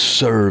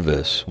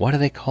service. Why do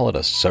they call it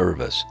a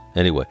service?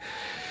 Anyway,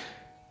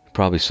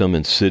 probably some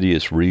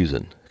insidious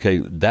reason. Okay,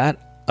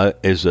 that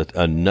is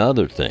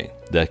another thing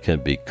that can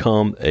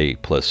become a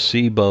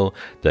placebo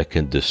that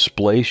can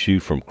displace you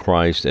from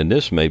Christ. And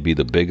this may be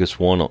the biggest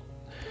one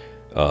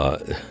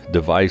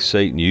device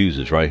Satan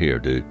uses right here,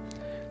 dude,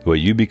 where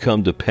you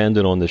become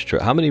dependent on this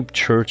church. How many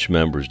church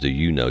members do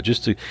you know?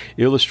 Just to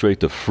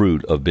illustrate the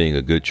fruit of being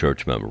a good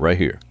church member right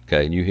here.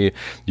 Okay, and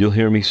you'll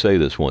hear me say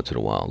this once in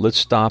a while. Let's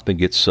stop and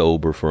get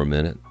sober for a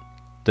minute.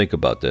 Think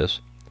about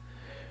this,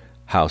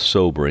 how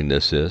sobering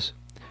this is,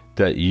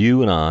 that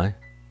you and I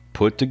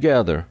put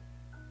together,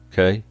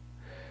 okay,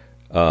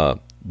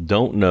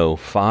 don't know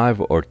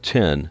 5 or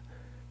 10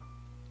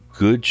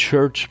 good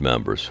church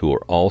members who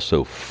are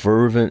also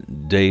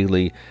fervent,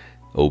 daily,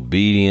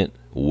 obedient,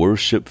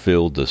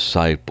 worship-filled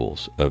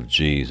disciples of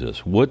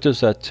Jesus. What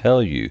does that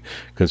tell you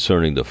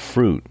concerning the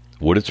fruit,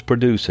 what it's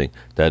producing?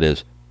 That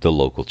is the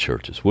local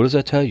churches. What does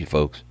that tell you,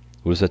 folks?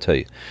 What does that tell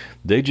you?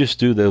 They just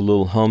do their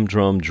little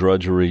humdrum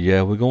drudgery.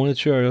 Yeah, we're going to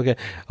church.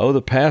 Okay. Oh,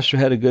 the pastor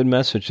had a good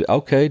message.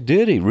 Okay,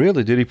 did he?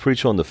 Really? Did he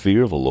preach on the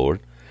fear of the Lord?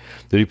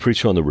 Did he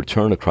preach on the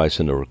return of Christ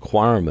and the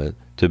requirement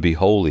to be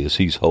holy as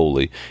he's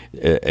holy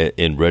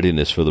in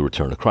readiness for the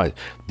return of Christ?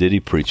 Did he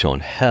preach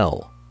on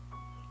hell?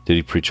 Did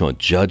he preach on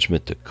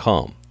judgment to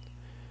come?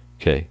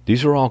 Okay,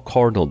 these are all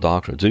cardinal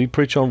doctrines. Did he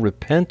preach on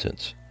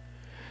repentance?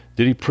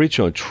 Did he preach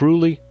on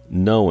truly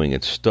knowing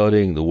and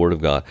studying the Word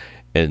of God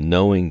and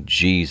knowing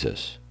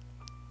Jesus?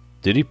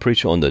 Did he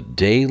preach on the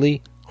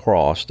daily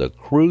cross, the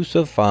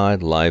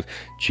crucified life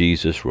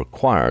Jesus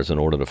requires in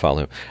order to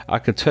follow him. I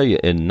can tell you,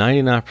 in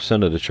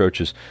 99% of the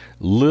churches,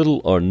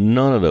 little or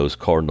none of those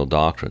cardinal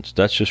doctrines,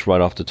 that's just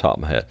right off the top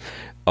of my head,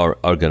 are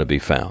going to be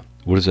found.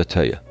 What does that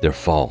tell you? They're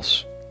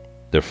false.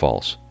 They're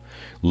false.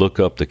 Look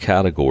up the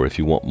category if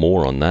you want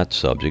more on that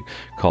subject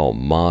called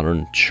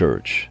modern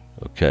church.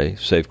 Okay,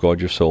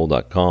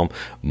 safeguardyoursoul.com,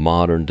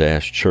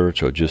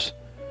 modern-church, or just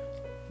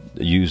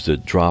use the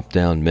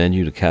drop-down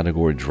menu, the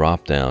category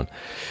drop-down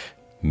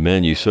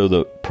menu. So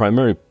the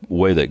primary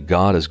way that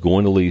God is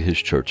going to lead his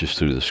church is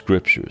through the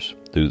scriptures,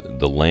 through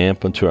the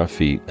lamp unto our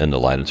feet and the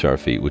light unto our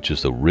feet, which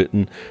is the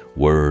written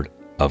word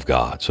of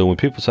God. So when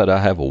people say, I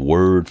have a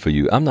word for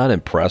you, I'm not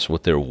impressed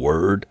with their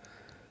word.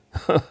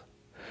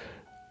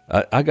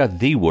 I got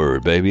the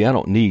word, baby. I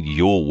don't need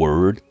your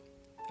word.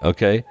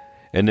 Okay?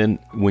 And then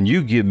when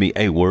you give me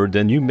a word,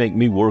 then you make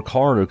me work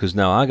harder, because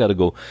now I got to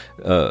go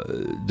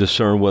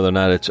discern whether or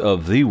not it's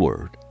of the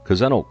word,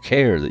 because I don't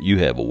care that you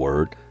have a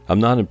word. I'm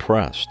not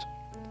impressed.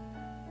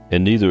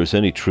 And neither is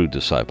any true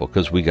disciple,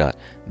 because we got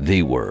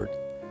the word.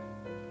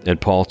 And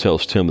Paul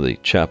tells Timothy,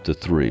 chapter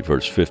 3,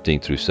 verse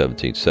 15 through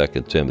 17, 2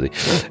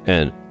 Timothy,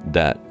 and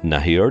that, now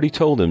he already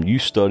told him, you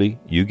study,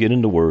 you get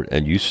in the word,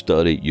 and you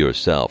study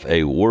yourself.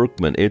 A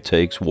workman, it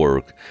takes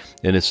work,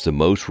 and it's the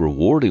most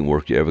rewarding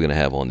work you're ever going to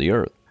have on the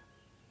earth.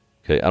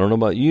 Okay, I don't know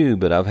about you,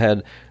 but I've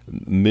had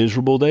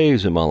miserable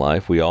days in my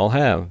life. We all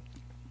have.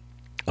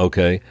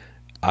 Okay,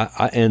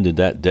 I ended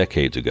that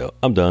decades ago.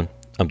 I'm done.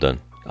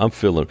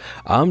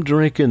 I'm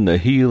drinking the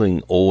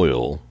healing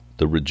oil,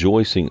 the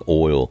rejoicing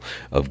oil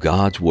of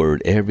God's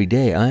word every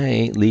day. I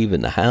ain't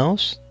leaving the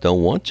house.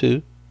 Don't want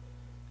to.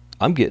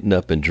 I'm getting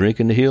up and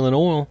drinking the healing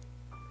oil.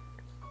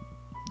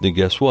 Then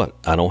guess what?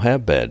 I don't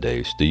have bad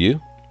days. Do you?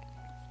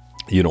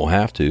 You don't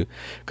have to,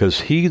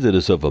 because he that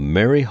is of a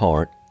merry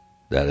heart,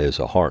 that is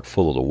a heart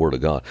full of the word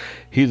of God,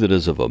 he that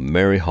is of a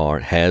merry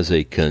heart has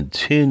a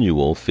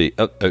continual feast.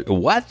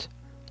 What?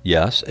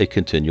 Yes, a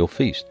continual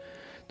feast.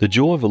 The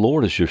joy of the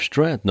Lord is your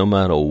strength, no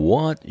matter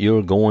what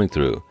you're going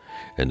through.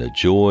 And the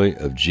joy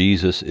of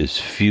Jesus is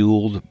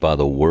fueled by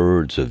the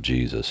words of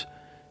Jesus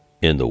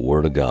in the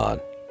Word of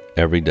God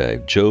every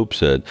day. Job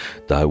said,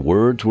 thy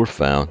words were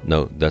found.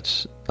 No,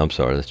 that's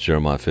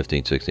Jeremiah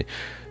 15:16.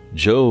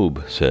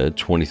 Job said,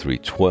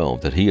 23:12,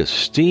 that he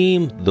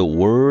esteemed the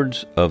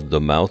words of the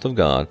mouth of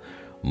God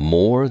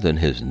more than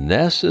his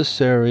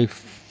necessary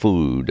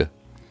food.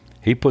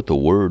 He put the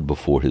word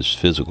before his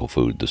physical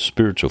food, the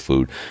spiritual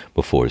food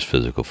before his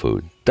physical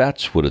food.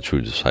 That's what a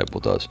true disciple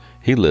does.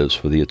 He lives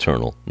for the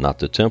eternal, not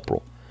the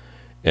temporal.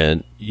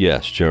 And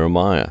yes,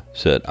 Jeremiah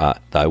said,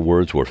 thy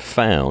words were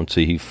found.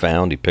 See, he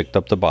picked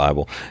up the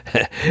Bible,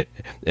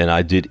 and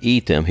I did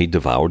eat them. He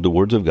devoured the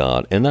words of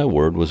God, and thy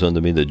word was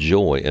unto me the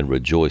joy and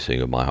rejoicing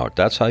of my heart.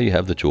 That's how you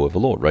have the joy of the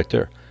Lord, right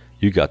there.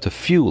 You got to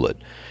fuel it.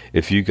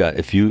 If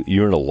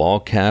you're in a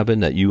log cabin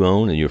that you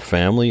own and your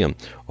family,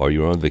 or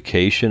you're on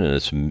vacation and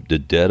it's the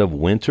dead of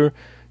winter,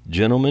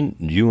 gentlemen,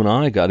 you and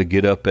I got to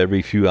get up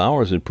every few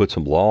hours and put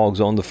some logs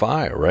on the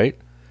fire, right?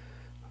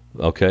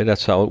 Okay,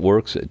 that's how it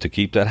works to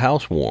keep that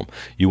house warm.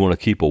 You want to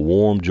keep a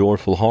warm,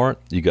 joyful heart,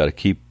 you got to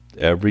keep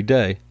every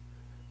day,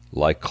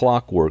 like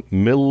clockwork,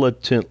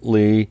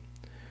 militantly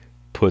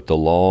put the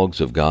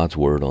logs of God's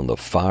word on the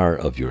fire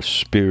of your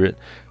spirit.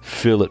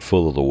 Fill it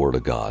full of the word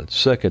of God.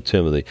 2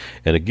 Timothy.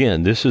 And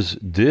again, this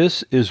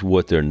is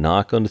what they're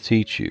not going to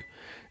teach you.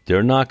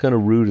 They're not going to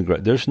root and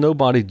ground. There's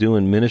nobody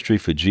doing ministry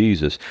for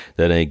Jesus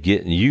that ain't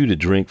getting you to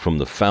drink from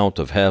the fount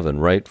of heaven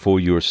right for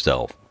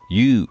yourself.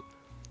 You,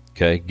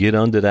 okay, get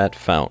under that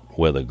fount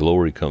where the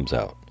glory comes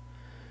out.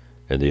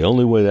 And the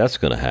only way that's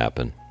going to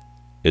happen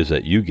is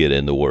that you get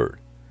in the word.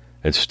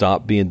 And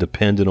stop being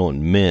dependent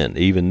on men,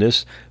 even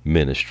this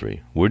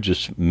ministry. We're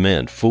just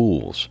men,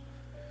 fools.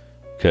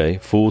 Okay,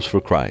 fools for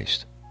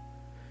Christ.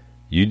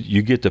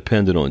 You get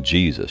dependent on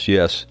Jesus.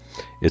 Yes,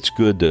 it's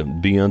good to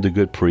be under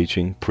good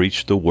preaching.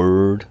 Preach the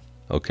word.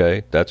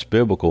 Okay, that's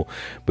biblical.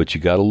 But you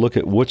got to look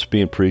at what's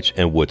being preached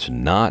and what's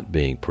not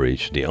being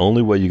preached. The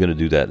only way you're going to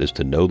do that is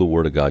to know the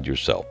word of God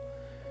yourself.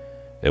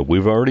 And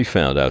we've already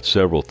found out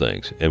several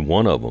things, and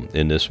one of them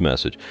in this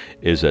message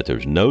is that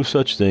there's no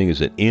such thing as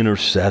an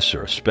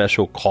intercessor, a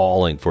special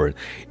calling for an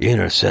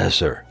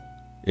intercessor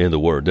in the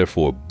Word.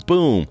 Therefore,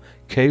 boom,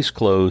 case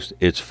closed,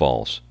 it's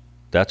false.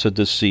 That's a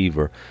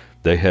deceiver.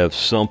 They have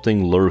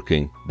something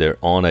lurking. They're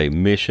on a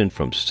mission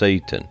from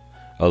Satan.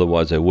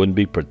 Otherwise, they wouldn't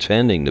be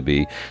pretending to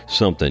be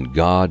something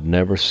God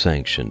never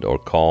sanctioned or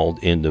called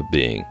into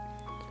being,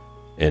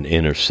 an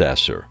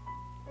intercessor.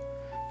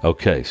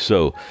 Okay,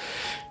 so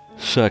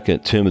 2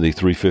 Timothy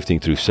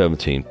 3:15 through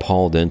 17,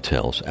 Paul then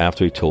tells,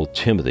 after he told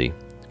Timothy,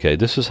 okay,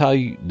 this is how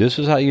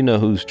you know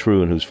who's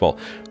true and who's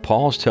false.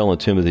 Paul's telling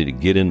Timothy to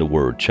get in the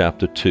Word,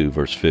 chapter 2,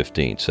 verse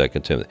 15, 2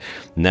 Timothy.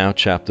 Now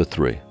chapter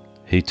 3,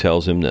 he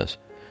tells him this,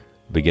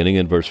 beginning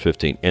in verse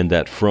 15, and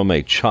that from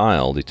a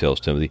child, he tells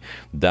Timothy,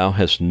 thou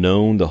hast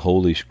known the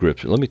Holy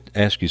Scripture. Let me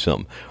ask you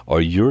something.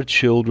 Are your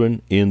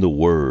children in the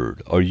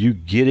Word? Are you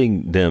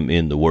getting them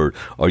in the Word?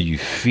 Are you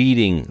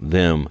feeding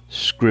them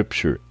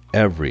Scripture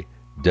every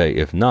day.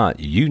 If not,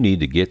 you need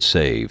to get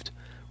saved.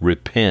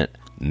 Repent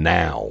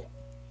now.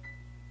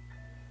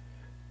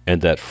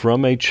 And that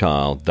from a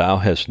child thou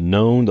hast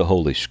known the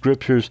Holy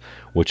Scriptures,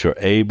 which are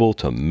able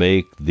to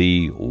make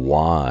thee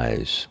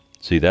wise.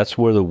 See, that's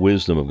where the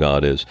wisdom of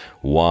God is.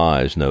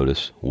 Wise,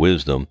 notice,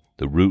 wisdom.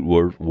 The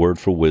root word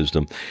for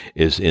wisdom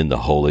is in the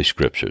Holy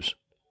Scriptures.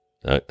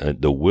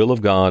 The will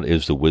of God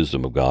is the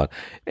wisdom of God,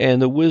 and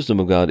the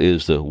wisdom of God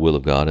is the will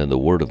of God and the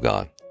Word of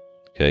God.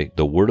 Okay,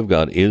 the Word of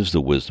God is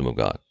the wisdom of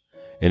God.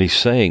 And he's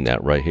saying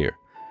that right here.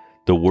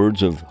 The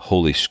words of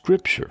Holy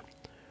Scripture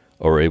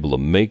are able to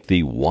make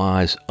thee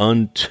wise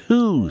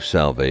unto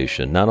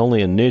salvation, not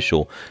only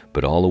initial,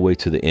 but all the way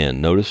to the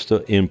end. Notice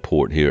the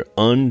import here,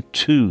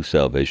 unto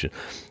salvation,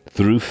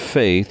 through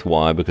faith.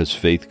 Why? Because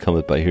faith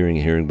cometh by hearing,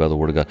 and hearing by the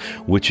word of God,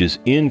 which is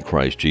in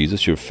Christ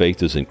Jesus. Your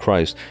faith is in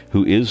Christ,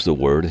 who is the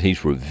Word, and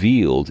he's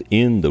revealed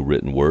in the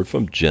written word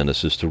from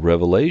Genesis to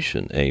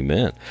Revelation.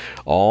 Amen.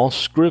 All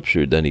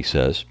Scripture, then he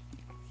says,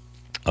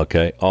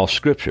 okay, all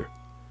Scripture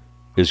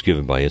is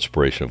given by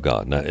inspiration of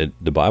God. Now,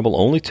 the Bible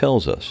only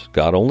tells us,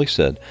 God only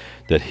said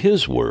that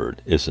his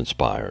word is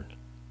inspired.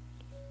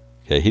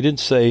 Okay, he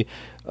didn't say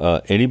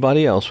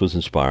anybody else was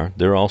inspired.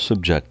 They're all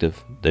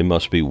subjective. They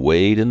must be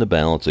weighed in the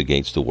balance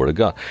against the word of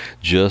God,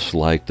 just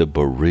like the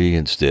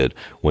Bereans did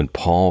when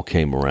Paul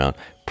came around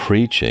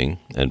preaching.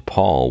 And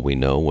Paul, we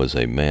know, was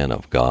a man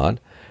of God,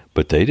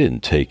 but they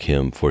didn't take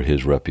him for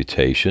his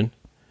reputation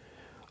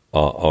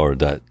or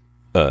that,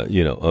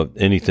 of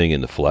anything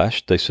in the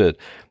flesh. They said,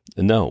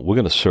 no, we're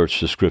going to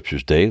search the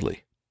Scriptures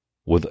daily.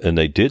 And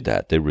they did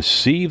that. They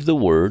received the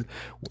word.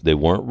 They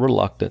weren't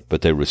reluctant,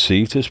 but they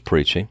received his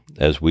preaching,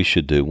 as we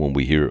should do when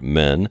we hear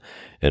men.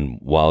 And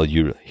while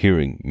you're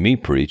hearing me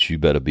preach, you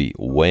better be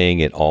weighing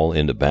it all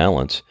into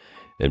balance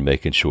and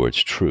making sure it's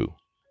true.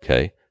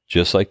 Okay?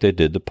 Just like they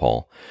did to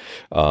Paul.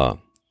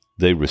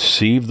 They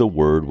received the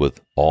word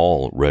with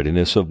all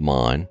readiness of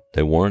mind.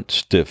 They weren't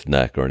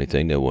stiff-necked or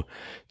anything. They were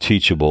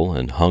teachable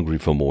and hungry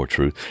for more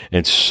truth,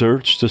 and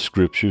searched the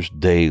Scriptures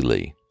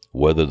daily,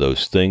 whether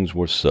those things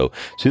were so.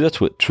 See, that's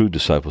what true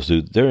disciples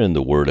do. They're in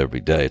the Word every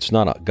day. It's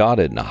not God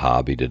isn't a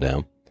hobby to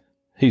them.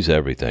 He's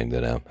everything to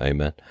them.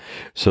 Amen.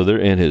 So they're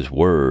in his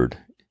Word,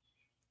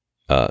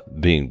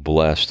 being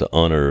blessed to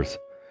unearth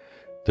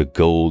the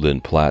gold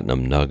and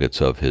platinum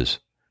nuggets of his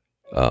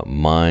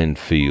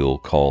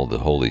minefield called the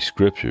Holy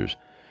Scriptures.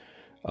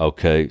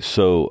 Okay,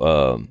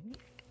 so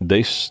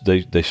they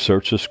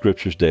search the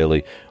Scriptures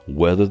daily,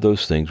 whether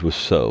those things were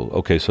so.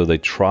 Okay, so they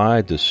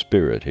tried the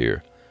Spirit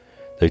here.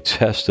 They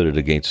tested it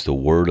against the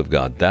Word of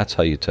God. That's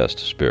how you test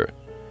the Spirit.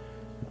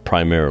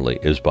 Primarily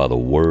is by the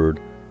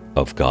Word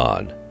of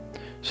God.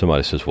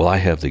 Somebody says, well, I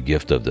have the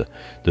gift of the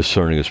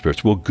discerning of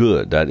spirits. Well,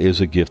 good. That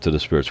is a gift of the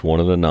spirits. One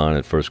of the 9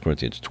 in 1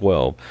 Corinthians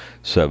 12,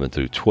 7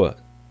 through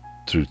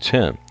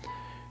 10.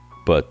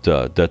 But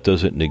that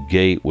doesn't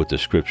negate what the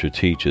Scripture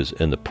teaches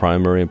and the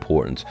primary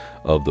importance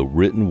of the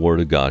written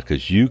Word of God,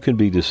 because you can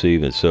be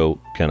deceived and so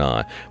can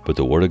I. But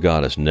the Word of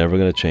God is never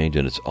going to change,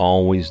 and it's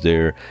always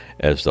there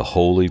as the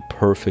holy,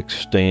 perfect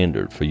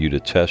standard for you to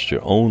test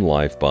your own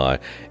life by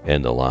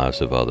and the lives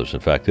of others. In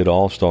fact, it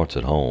all starts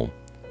at home.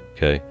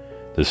 Okay?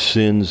 The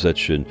sins that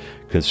should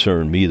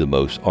concern me the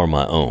most are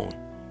my own,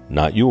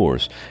 not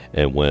yours.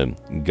 And when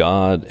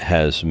God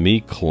has me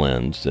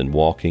cleansed and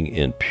walking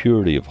in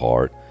purity of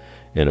heart,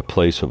 in a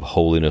place of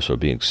holiness or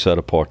being set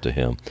apart to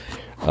him,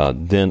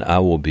 then I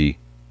will be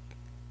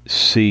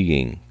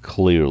seeing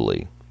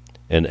clearly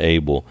and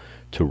able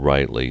to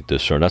rightly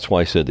discern. That's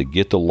why I said to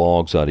get the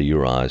logs out of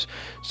your eyes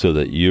so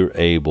that you're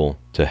able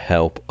to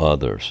help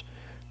others.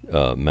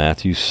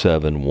 Matthew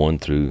 7, 1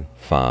 through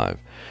 5.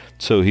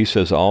 So he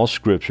says all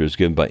Scripture is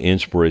given by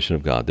inspiration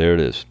of God. There it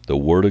is. The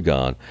Word of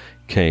God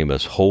came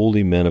as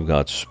holy men of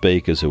God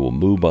spake as they were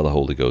moved by the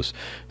Holy Ghost.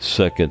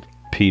 2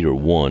 Peter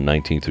 1,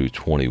 19 through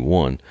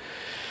 21.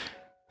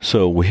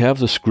 So we have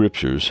the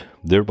Scriptures,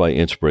 they're by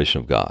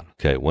inspiration of God.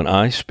 Okay, when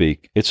I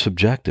speak, it's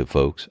subjective,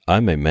 folks.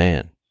 I'm a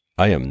man.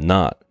 I am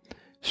not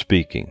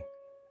speaking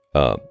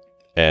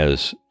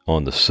as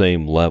on the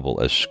same level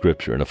as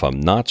Scripture. And if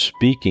I'm not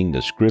speaking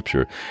the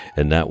Scripture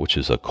and that which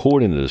is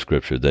according to the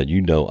Scripture, then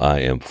you know I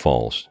am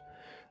false.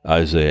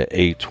 Isaiah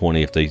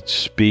 8:20, if they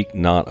speak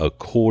not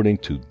according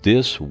to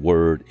this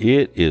word,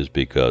 it is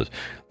because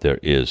there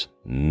is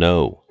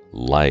no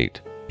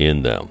light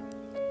in them.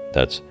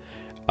 That's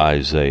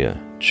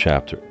Isaiah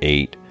chapter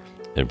 8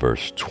 and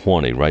verse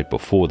 20. Right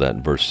before that,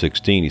 in verse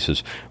 16, he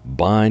says,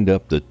 bind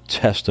up the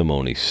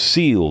testimony,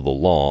 seal the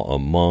law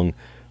among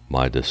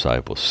my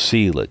disciples.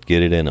 Seal it,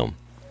 get it in them.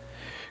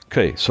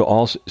 Okay, so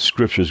all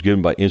Scripture is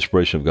given by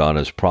inspiration of God and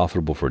is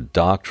profitable for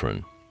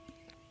doctrine.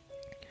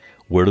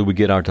 Where do we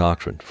get our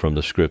doctrine? From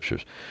the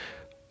Scriptures.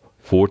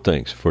 4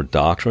 things. For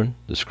doctrine,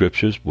 the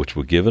Scriptures, which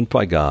were given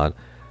by God,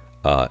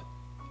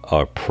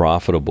 are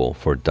profitable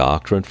for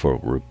doctrine, for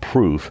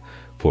reproof,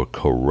 for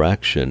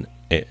correction,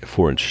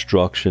 for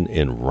instruction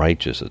in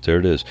righteousness. There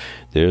it is.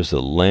 There's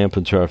the lamp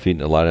unto our feet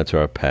and the light unto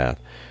our path.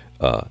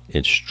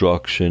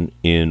 instruction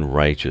in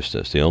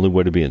righteousness. The only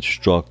way to be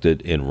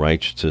instructed in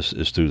righteousness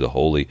is through the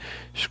Holy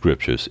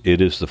Scriptures.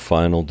 It is the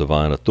final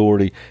divine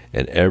authority,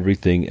 and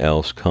everything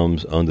else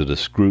comes under the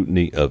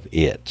scrutiny of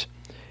it.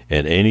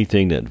 And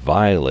anything that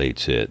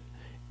violates it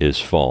is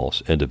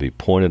false and to be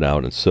pointed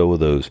out, and so are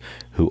those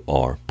who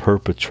are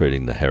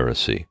perpetrating the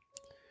heresy.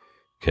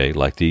 Okay,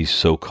 like these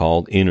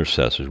so-called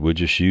intercessors. We're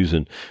just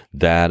using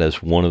that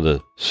as one of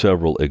the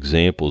several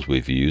examples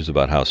we've used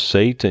about how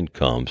Satan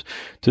comes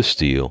to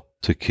steal,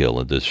 to kill,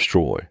 and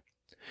destroy.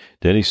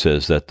 Then he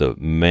says that the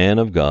man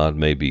of God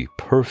may be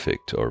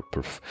perfect or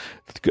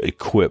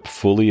equipped,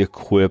 fully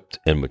equipped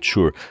and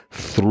mature,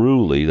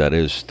 throughly, that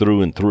is,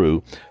 through and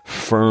through,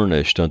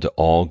 furnished unto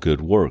all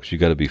good works. You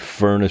got to be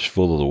furnished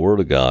full of the Word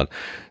of God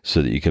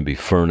so that you can be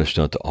furnished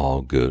unto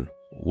all good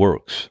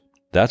works.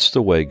 That's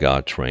the way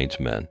God trains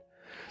men.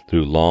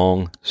 Through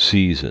long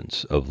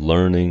seasons of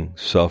learning,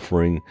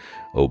 suffering,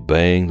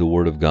 obeying the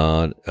Word of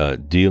God,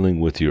 dealing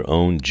with your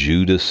own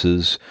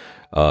Judases,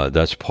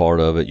 that's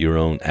part of it, your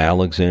own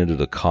Alexander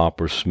the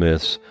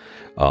coppersmiths,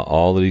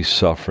 all of these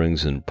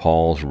sufferings in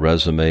Paul's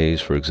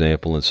resumes, for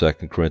example, in 2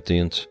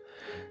 Corinthians.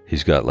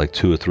 He's got like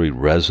 2 or 3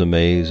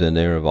 resumes in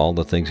there of all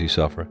the things he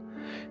suffered.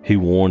 He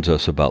warns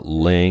us about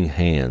laying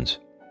hands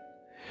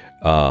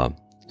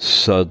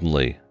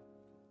suddenly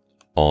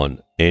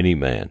on any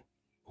man.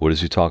 What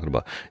is he talking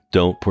about?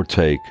 Don't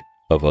partake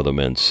of other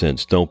men's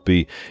sins. Don't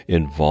be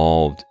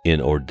involved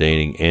in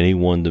ordaining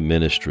anyone to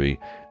ministry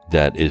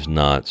that is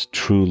not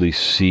truly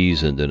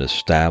seasoned and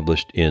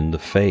established in the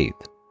faith.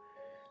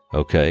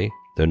 Okay?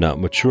 They're not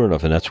mature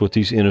enough, and that's what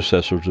these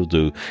intercessors will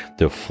do.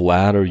 They'll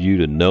flatter you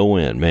to no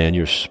end. Man,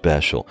 you're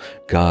special.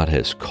 God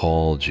has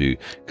called you.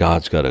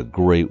 God's got a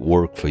great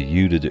work for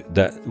you to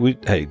do.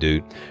 Hey,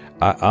 dude,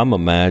 I'm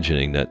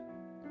imagining that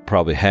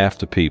probably half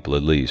the people,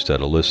 at least,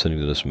 that are listening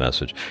to this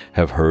message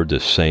have heard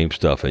this same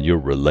stuff, and you're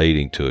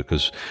relating to it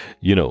because,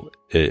 you know,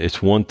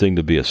 it's one thing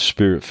to be a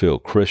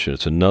Spirit-filled Christian.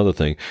 It's another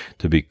thing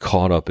to be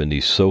caught up in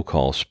these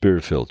so-called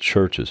Spirit-filled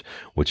churches,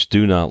 which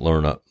do not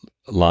line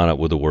up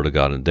with the Word of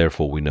God, and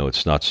therefore we know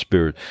it's not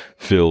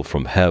Spirit-filled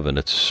from heaven.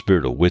 It's a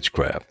spirit of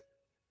witchcraft.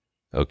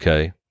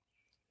 Okay?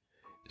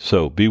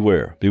 So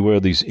beware. Beware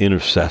of these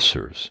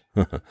intercessors.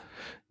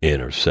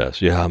 Intercess.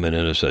 Yeah, I'm an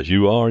intercessor.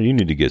 You are? You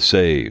need to get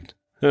saved.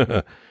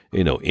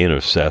 You know,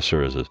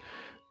 intercessor is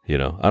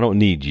I don't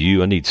need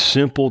you. I need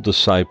simple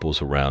disciples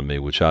around me,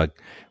 which I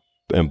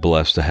am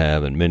blessed to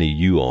have, and many of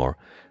you are,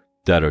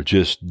 that are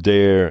just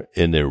there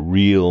and they're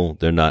real.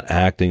 They're not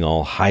acting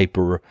all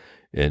hyper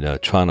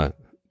and trying to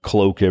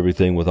cloak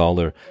everything with all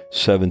their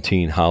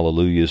 17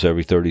 hallelujahs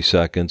every 30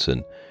 seconds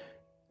and,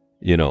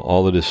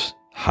 all of this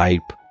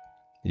hype.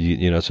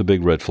 It's a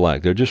big red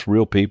flag. They're just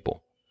real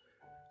people.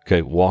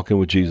 Okay, walking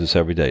with Jesus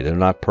every day. They're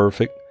not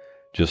perfect,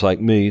 just like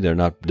me. They're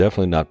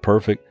definitely not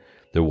perfect.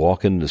 They're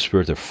walking in the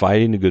Spirit. They're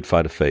fighting the good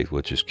fight of faith,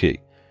 which is key.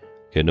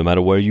 Okay, no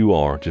matter where you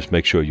are, just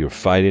make sure you're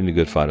fighting the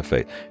good fight of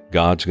faith.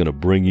 God's going to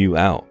bring you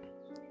out,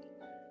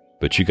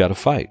 but you got to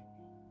fight.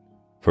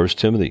 1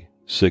 Timothy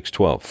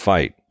 6:12,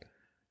 fight.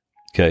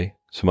 Okay,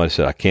 somebody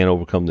said, I can't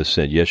overcome this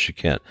sin. Yes, you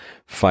can.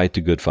 Fight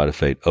the good fight of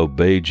faith.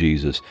 Obey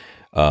Jesus.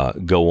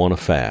 Go on a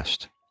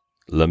fast.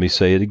 Let me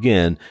say it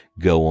again,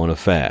 go on a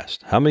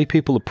fast. How many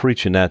people are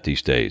preaching that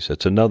these days?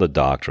 That's another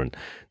doctrine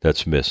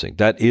that's missing.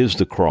 That is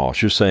the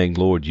cross. You're saying,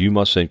 Lord, you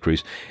must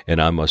increase and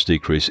I must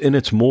decrease. And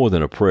it's more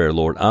than a prayer,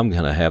 Lord. I'm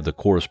going to have the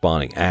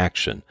corresponding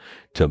action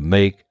to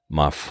make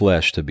my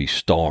flesh to be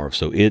starved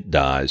so it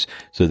dies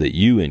so that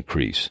you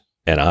increase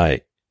and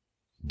I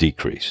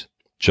decrease.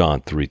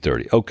 John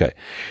 3:30. Okay.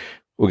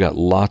 We got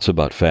lots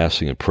about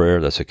fasting and prayer.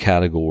 That's a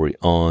category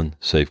on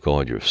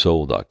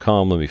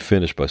safeguardyoursoul.com. Let me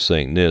finish by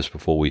saying this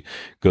before we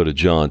go to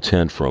John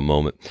 10 for a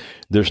moment.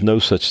 There's no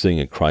such thing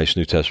in Christ's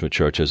New Testament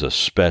church as a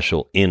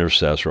special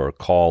intercessor or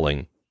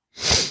calling,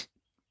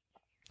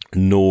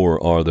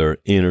 nor are there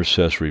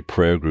intercessory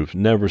prayer groups,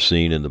 never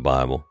seen in the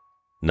Bible.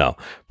 Now,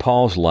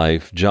 Paul's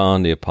life,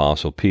 John the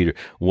Apostle, Peter,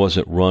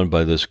 wasn't run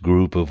by this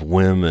group of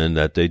women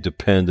that they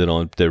depended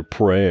on their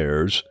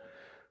prayers.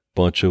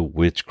 Bunch of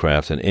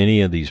witchcraft, and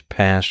any of these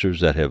pastors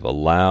that have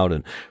allowed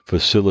and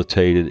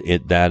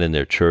facilitated that in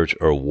their church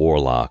are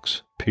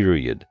warlocks,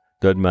 period.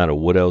 Doesn't matter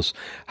what else,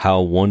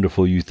 how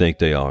wonderful you think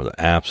they are, the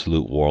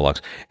absolute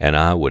warlocks. And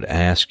I would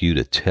ask you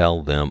to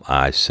tell them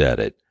I said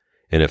it.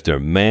 And if they're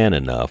man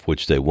enough,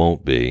 which they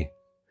won't be,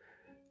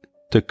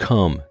 to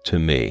come to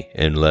me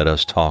and let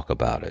us talk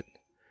about it.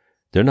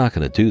 They're not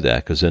going to do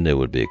that because then they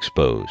would be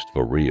exposed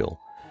for real.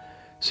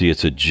 See,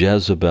 it's a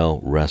Jezebel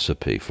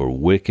recipe for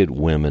wicked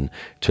women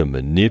to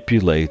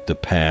manipulate the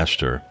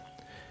pastor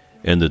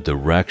and the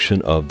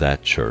direction of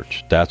that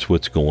church. That's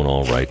what's going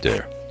on right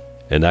there.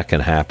 And that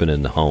can happen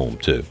in the home,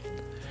 too.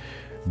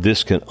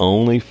 This can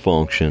only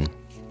function,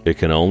 it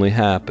can only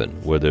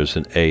happen where there's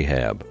an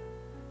Ahab.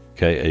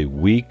 Okay, a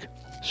weak,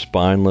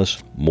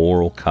 spineless,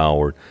 moral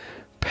coward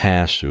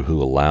pastor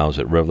who allows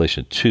it.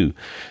 Revelation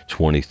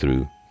 2:20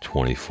 through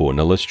 24.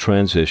 Now let's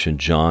transition.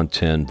 John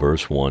 10,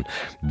 verse 1.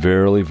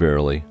 Verily,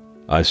 verily,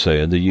 I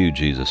say unto you,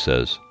 Jesus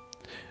says.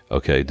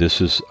 Okay, this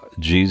is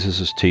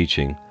Jesus'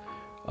 teaching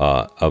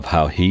of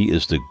how he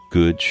is the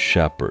good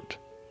shepherd.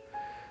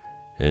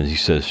 And he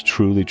says,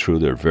 truly,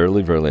 truly, or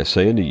verily, verily, I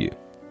say unto you,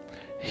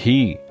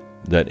 he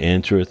that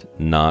entereth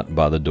not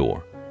by the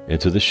door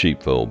into the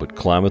sheepfold, but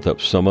climbeth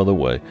up some other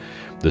way,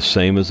 the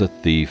same is a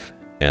thief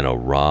and a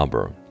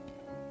robber.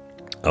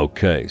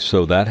 Okay,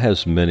 so that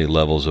has many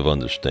levels of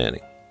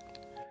understanding.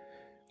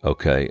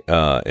 Okay,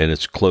 and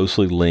it's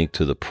closely linked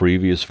to the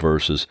previous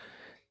verses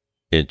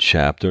in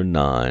chapter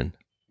 9.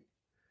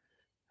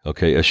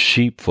 Okay, a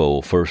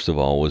sheepfold, first of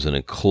all, was an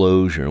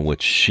enclosure in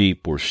which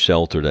sheep were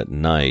sheltered at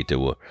night. They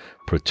were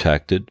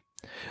protected.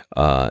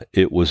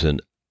 It was an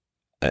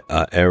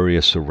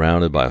area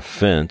surrounded by a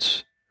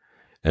fence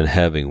and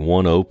having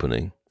one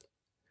opening,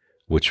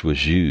 which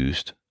was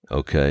used,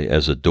 okay,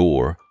 as a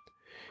door.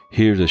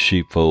 Here the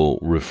sheepfold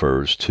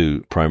refers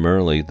to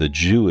primarily the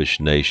Jewish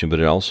nation, but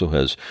it also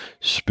has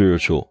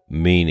spiritual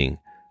meaning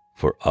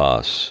for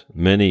us.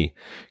 Many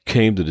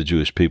came to the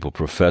Jewish people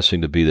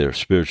professing to be their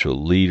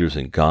spiritual leaders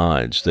and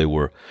guides. They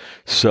were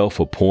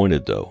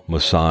self-appointed, though,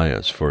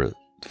 messiahs for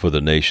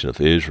the nation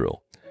of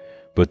Israel.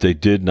 But they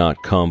did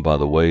not come by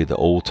the way the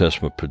Old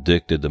Testament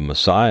predicted the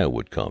Messiah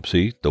would come.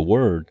 See, the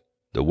word,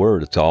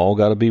 it's all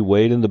got to be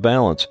weighed in the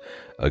balance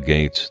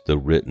against the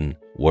written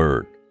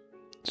word.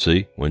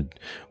 See, when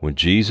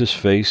Jesus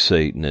faced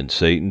Satan and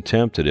Satan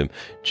tempted him,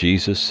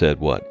 Jesus said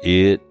what?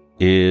 It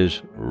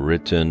is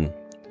written.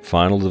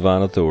 Final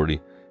divine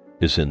authority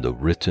is in the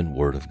written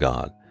word of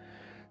God.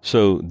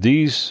 So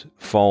these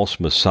false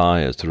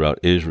messiahs throughout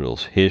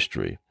Israel's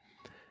history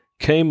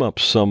came up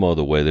some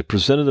other way. They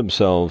presented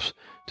themselves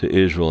to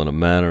Israel in a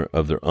manner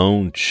of their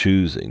own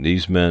choosing.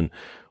 These men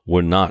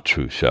were not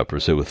true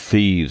shepherds. They were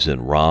thieves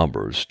and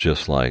robbers,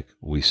 just like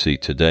we see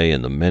today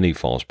in the many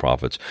false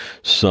prophets,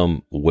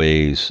 some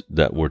ways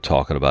that we're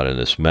talking about in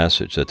this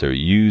message that they're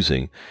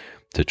using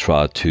to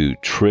try to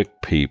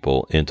trick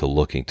people into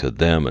looking to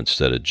them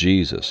instead of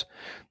Jesus.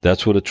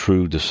 That's what a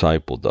true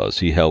disciple does.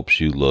 He helps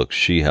you look.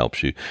 She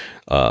helps you.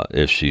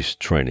 If she's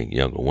training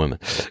younger women,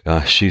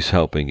 she's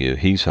helping you.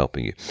 He's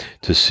helping you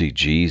to see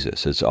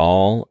Jesus. It's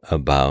all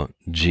about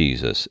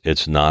Jesus.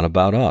 It's not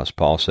about us.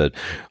 Paul said,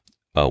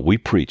 we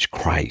preach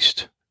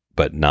Christ,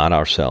 but not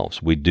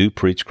ourselves. We do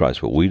preach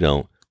Christ, but we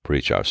don't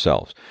preach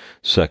ourselves.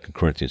 2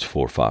 Corinthians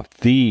 4:5.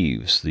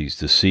 Thieves, these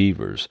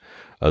deceivers,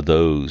 are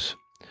those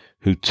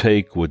who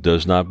take what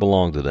does not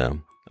belong to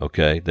them,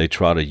 okay? They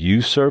try to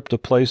usurp the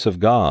place of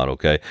God,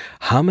 okay?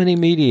 How many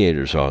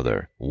mediators are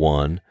there?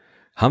 One.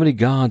 How many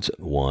gods?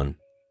 One.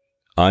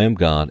 I am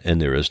God, and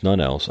there is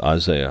none else.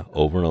 Isaiah,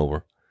 over and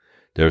over.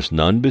 There's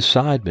none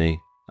beside me.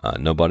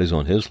 Nobody's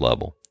on his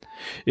level.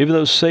 Even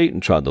though Satan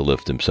tried to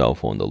lift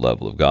himself on the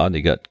level of God,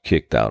 he got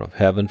kicked out of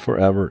heaven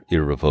forever,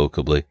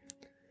 irrevocably.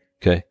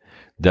 Okay?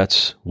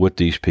 That's what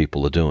these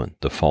people are doing.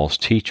 The false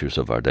teachers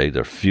of our day,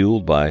 they're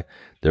fueled by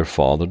their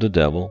father, the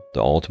devil,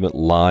 the ultimate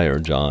liar,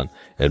 John,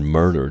 and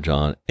murderer,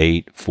 John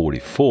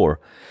 8:44.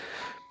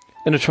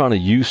 And they're trying to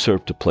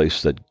usurp the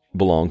place that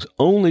belongs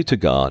only to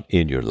God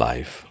in your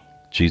life.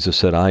 Jesus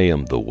said, I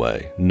am the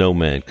way. No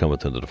man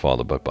cometh unto the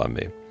Father but by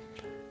me.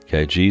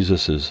 Okay,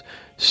 Jesus is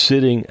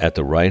sitting at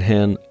the right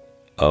hand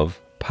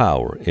of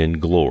power in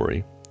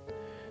glory.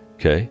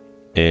 Okay,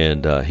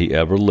 and he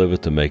ever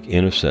liveth to make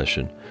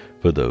intercession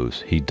for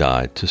those he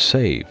died to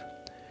save.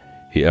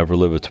 He ever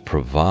liveth to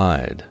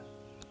provide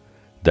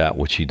that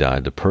which he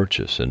died to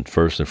purchase. And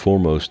first and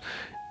foremost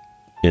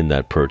in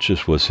that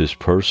purchase was his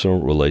personal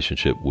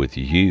relationship with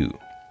you.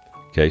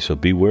 Okay, so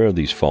beware of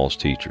these false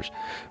teachers.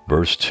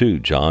 Verse 2,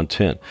 John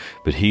 10,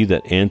 but he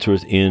that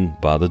entereth in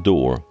by the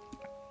door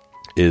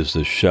is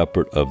the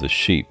shepherd of the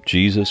sheep.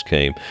 Jesus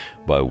came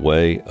by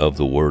way of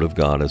the word of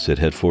God as it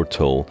had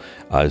foretold.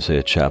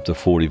 Isaiah chapter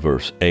 40,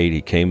 verse 8,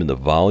 he came in the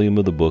volume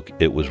of the book,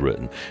 it was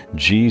written.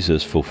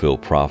 Jesus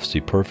fulfilled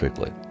prophecy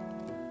perfectly.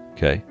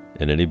 Okay,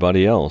 and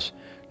anybody else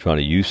trying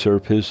to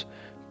usurp his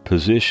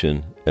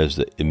position as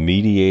the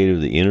mediator,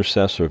 the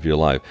intercessor of your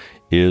life,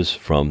 is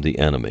from the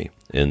enemy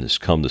and has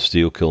come to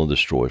steal, kill, and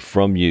destroy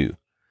from you.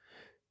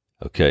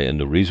 Okay,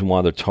 and the reason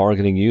why they're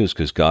targeting you is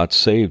because God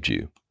saved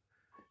you.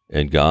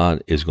 And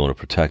God is going to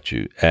protect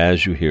you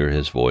as you hear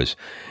his voice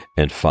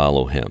and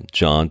follow him.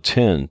 John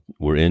 10,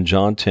 we're in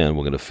John 10.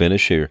 We're going to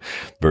finish here,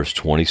 verse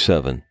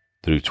 27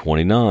 through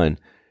 29.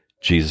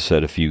 Jesus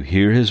said, if you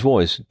hear his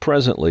voice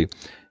presently,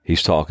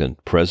 he's talking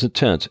present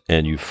tense,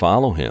 and you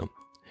follow him,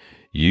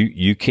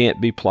 you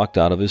can't be plucked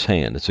out of his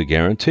hand. It's a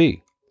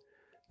guarantee.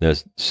 Now,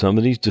 some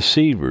of these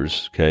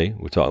deceivers, okay,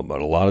 we're talking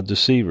about a lot of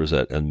deceivers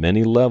at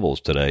many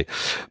levels today,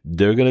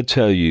 they're going to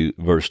tell you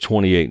verse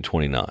 28 and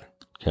 29.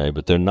 Okay,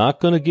 but they're not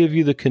going to give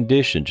you the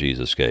condition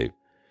Jesus gave.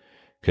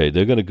 Okay,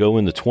 they're going to go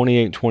into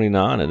 28 and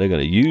 29, and they're going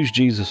to use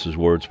Jesus'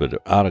 words, but they're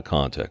out of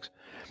context.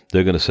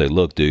 They're going to say,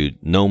 look, dude,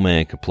 no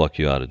man can pluck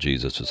you out of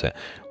Jesus' hand.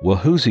 Well,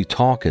 who's he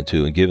talking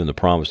to and giving the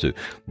promise to?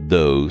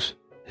 Those,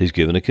 he's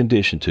given a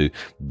condition to,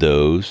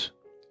 those,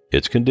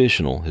 it's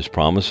conditional. His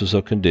promises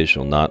are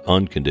conditional, not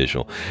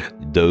unconditional.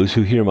 Those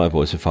who hear my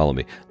voice and follow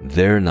me,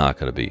 they're not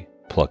going to be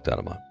plucked out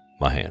of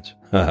my hands.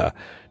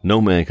 No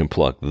man can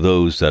pluck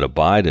those that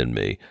abide in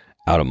me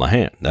out of my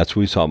hand. That's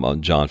what he's talking about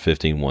in John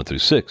 15, 1 through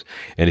 6.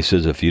 And he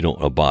says, if you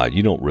don't abide,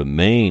 you don't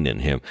remain in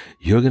him,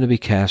 you're going to be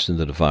cast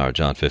into the fire,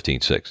 John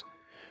 15, 6.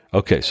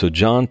 Okay, so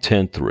John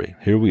 10, 3.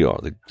 Here we are,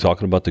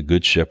 talking about the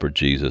good shepherd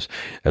Jesus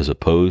as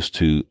opposed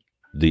to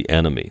the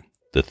enemy,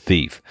 the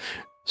thief.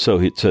 So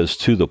it says,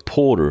 to him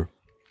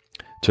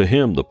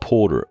the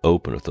porter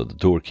openeth, or the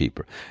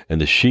doorkeeper,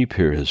 and the sheep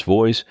hear his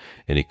voice,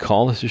 and he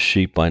calleth his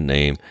sheep by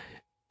name,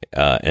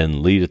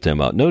 and leadeth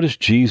them out. Notice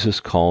Jesus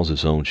calls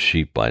his own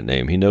sheep by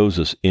name. He knows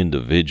us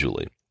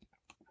individually,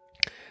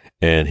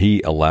 and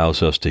he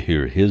allows us to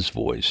hear his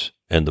voice,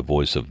 and the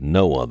voice of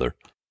no other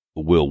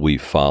will we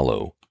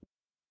follow.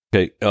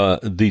 Okay,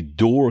 the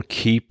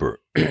doorkeeper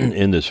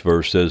in this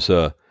verse, there's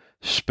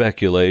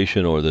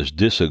speculation or there's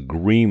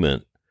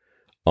disagreement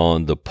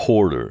on the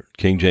porter.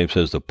 King James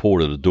says the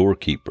porter, the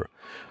doorkeeper.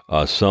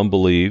 Some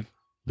believe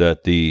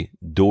that the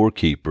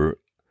doorkeeper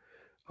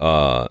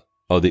are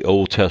the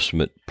Old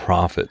Testament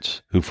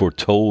prophets who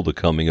foretold the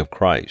coming of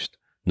Christ.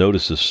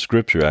 Notice the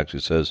scripture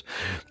actually says,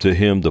 to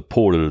him the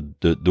porter,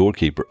 the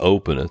doorkeeper,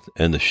 openeth,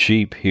 and the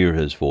sheep hear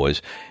his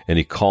voice, and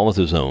he calleth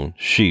his own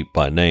sheep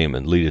by name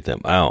and leadeth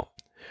them out.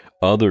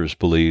 Others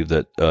believe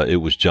that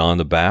it was John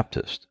the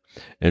Baptist,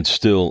 and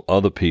still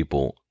other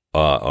people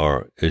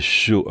are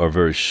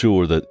very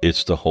sure that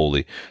it's the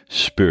Holy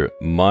Spirit.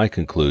 My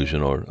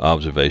conclusion or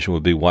observation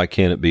would be, why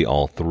can't it be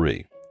all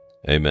three?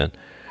 Amen.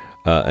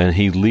 And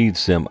he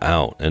leads them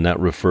out, and that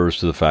refers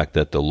to the fact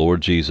that the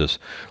Lord Jesus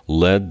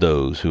led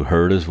those who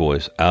heard his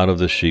voice out of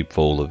the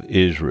sheepfold of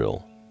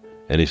Israel,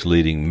 and he's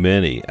leading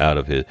many out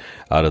of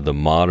the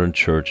modern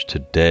church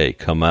today.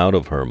 Come out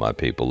of her, my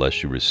people,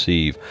 lest you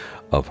receive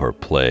of her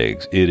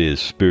plagues. It is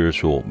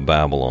spiritual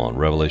Babylon.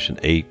 Revelation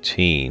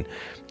 18,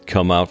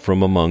 come out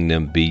from among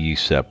them, be ye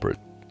separate.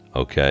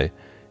 Okay?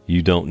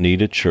 You don't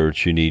need a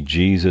church. You need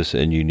Jesus,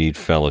 and you need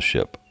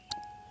fellowship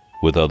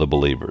with other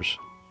believers.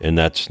 And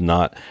that's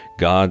not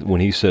God, when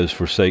he says,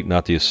 forsake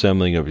not the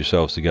assembling of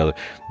yourselves together,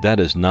 that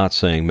is not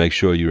saying make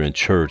sure you're in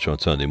church on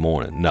Sunday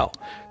morning. No.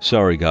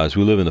 Sorry, guys,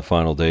 we live in the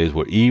final days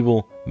where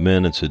evil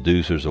men and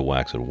seducers are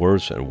waxing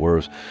worse and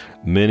worse.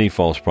 Many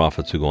false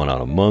prophets are going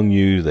out among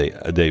you.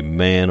 They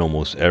man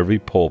almost every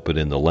pulpit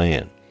in the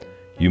land.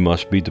 You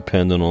must be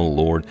dependent on the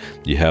Lord.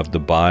 You have the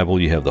Bible,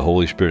 you have the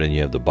Holy Spirit, and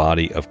you have the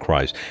body of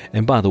Christ.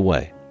 And by the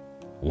way,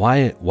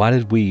 why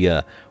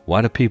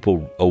do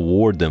people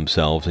award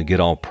themselves and get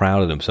all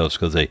proud of themselves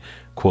because they,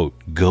 quote,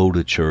 go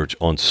to church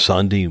on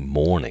Sunday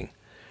morning?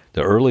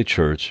 The early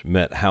church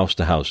met house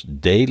to house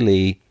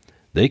daily.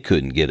 They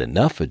couldn't get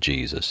enough of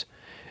Jesus,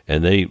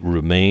 and they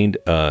remained,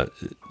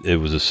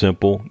 it was a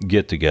simple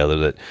get-together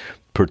that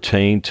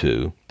pertained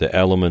to the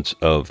elements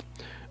of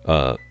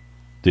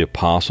the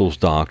apostles'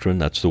 doctrine,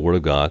 that's the Word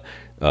of God,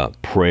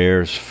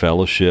 prayers,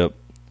 fellowship,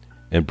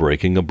 and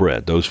breaking of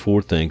bread. Those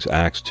four things,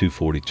 Acts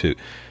 2:42.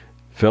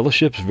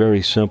 Fellowship's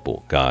very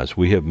simple, guys.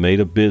 We have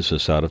made a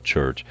business out of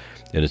church,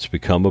 and it's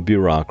become a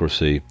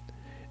bureaucracy,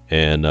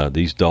 and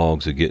these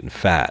dogs are getting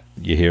fat.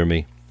 You hear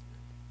me?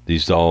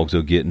 These dogs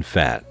are getting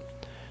fat.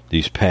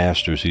 These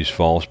pastors, these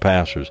false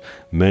pastors,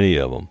 many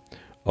of them,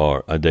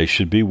 they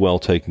should be well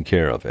taken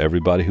care of.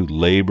 Everybody who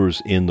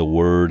labors in the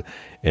word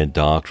and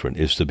doctrine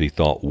is to be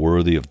thought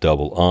worthy of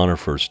double honor.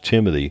 1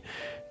 Timothy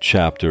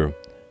chapter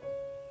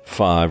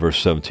 5, verse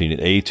 17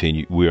 and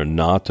 18, we are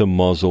not to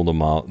muzzle the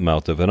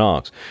mouth of an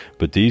ox.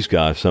 But these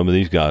guys, some of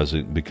these guys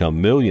have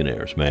become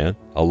millionaires, man,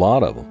 a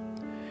lot of them.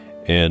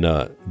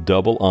 And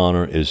double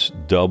honor is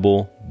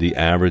double the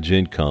average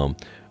income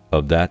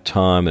of that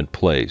time and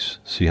place.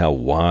 See how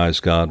wise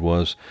God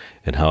was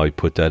and how he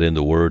put that in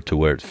the word to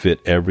where it fit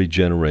every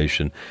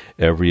generation,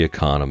 every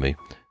economy.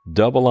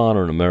 Double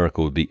honor in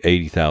America would be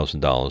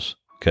 $80,000.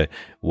 Okay,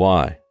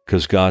 why?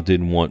 Because God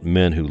didn't want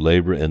men who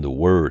labor in the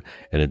word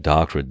and in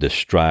doctrine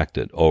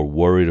distracted or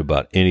worried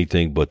about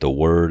anything but the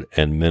word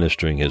and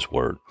ministering his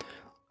word.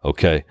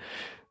 Okay?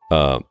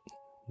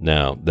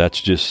 Now,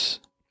 that's just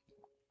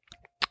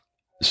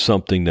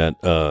something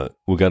that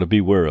we got to be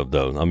aware of,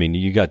 though. I mean,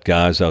 you got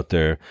guys out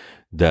there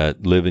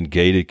that live in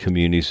gated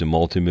communities and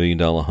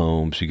multi-million-dollar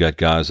homes. You got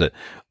guys that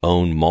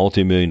own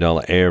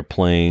multi-million-dollar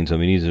airplanes. I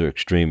mean, these are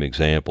extreme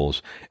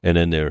examples. And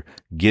then they're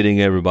getting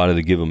everybody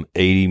to give them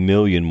 $80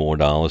 million more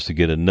to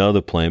get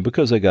another plane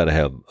because they got to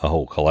have a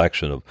whole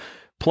collection of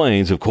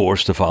planes, of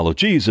course, to follow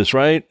Jesus,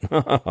 right?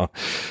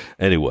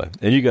 Anyway,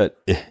 and you got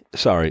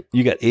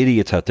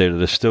idiots out there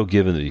that are still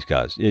giving to these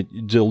guys.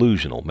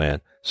 Delusional,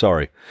 man.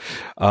 Sorry.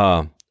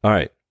 All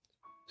right.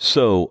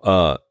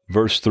 So,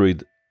 verse 3,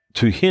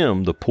 to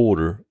him the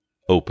porter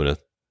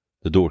openeth,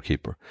 the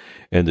doorkeeper,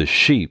 and the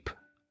sheep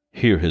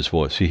hear his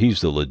voice. See, he's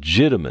the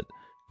legitimate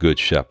good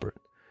shepherd.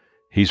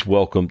 He's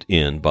welcomed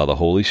in by the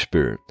Holy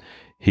Spirit.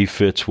 He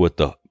fits what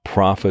the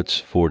prophets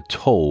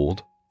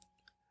foretold.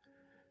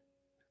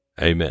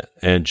 Amen.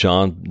 And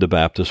John the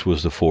Baptist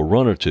was the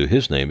forerunner to.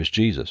 His name is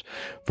Jesus.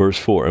 Verse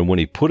 4, and when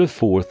he putteth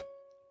forth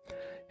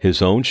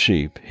his own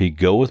sheep, he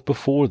goeth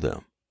before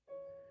them,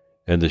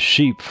 and the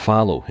sheep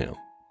follow him,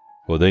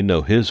 for they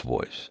know his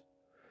voice.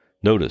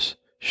 Notice,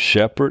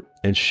 shepherd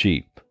and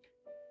sheep.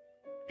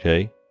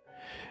 Okay?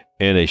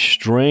 and a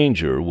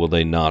stranger will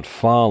they not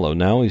follow.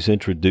 Now he's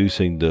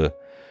introducing the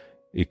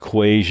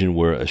equation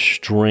where a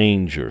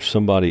stranger,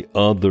 somebody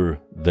other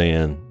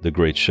than the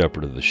great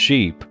shepherd of the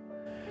sheep,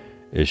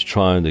 is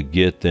trying to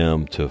get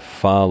them to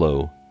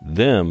follow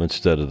them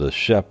instead of the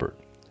shepherd,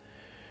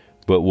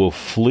 but will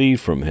flee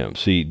from him.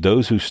 See,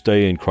 those who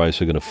stay in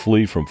Christ are going to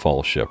flee from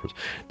false shepherds.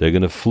 They're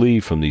going to flee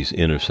from these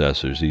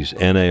intercessors, these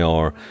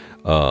NAR,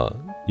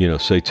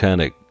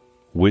 satanic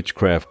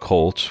witchcraft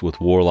cults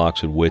with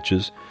warlocks and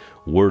witches,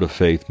 word of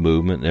faith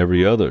movement, and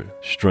every other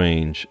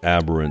strange,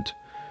 aberrant,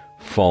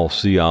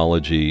 false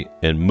theology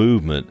and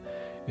movement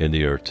in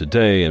the earth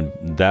today. And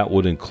that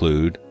would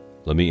include,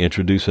 let me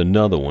introduce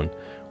another one,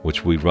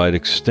 which we write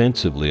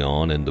extensively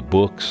on in the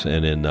books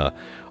and in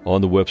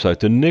on the website,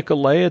 the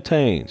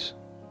Nicolaitanes.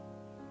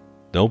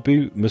 Don't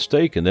be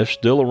mistaken. They're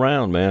still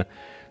around, man.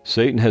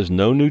 Satan has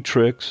no new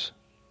tricks,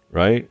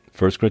 right?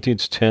 1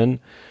 Corinthians 10,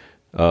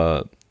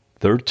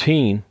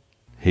 13.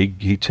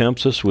 He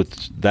tempts us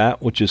with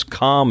that which is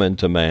common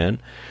to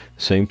man.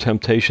 Same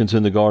temptations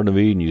in the Garden of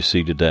Eden you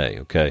see today,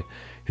 okay?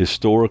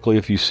 Historically,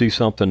 if you see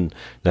something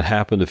that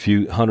happened a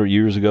few 100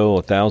 years ago,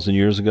 1,000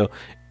 years ago,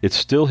 it's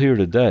still here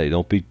today.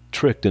 Don't be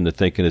tricked into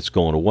thinking it's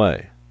going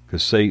away,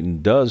 because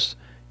Satan does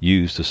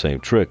use the same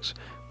tricks.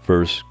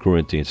 1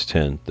 Corinthians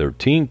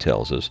 10:13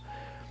 tells us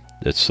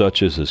that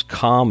such as is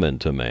common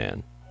to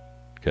man,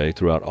 okay,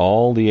 throughout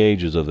all the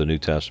ages of the New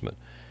Testament.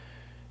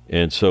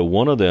 And so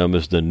one of them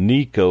is the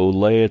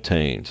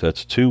Nicolaitanes.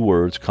 That's two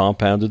words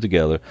compounded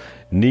together.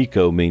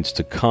 Nico means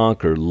to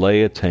conquer.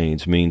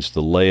 Laitanes means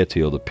the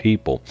laity or the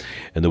people.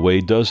 And the way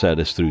he does that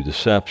is through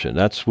deception.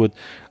 That's what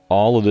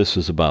all of this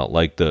is about.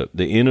 Like the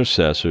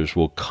intercessors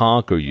will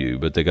conquer you,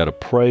 but they got to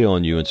prey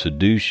on you and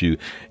seduce you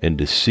and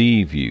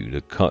deceive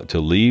you to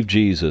leave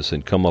Jesus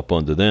and come up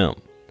under them.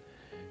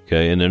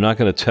 Okay, and they're not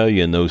going to tell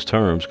you in those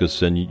terms, because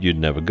then you'd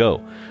never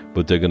go.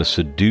 But they're going to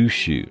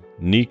seduce you.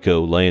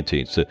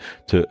 Nicolaitanes,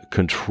 to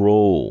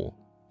control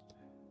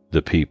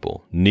the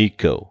people.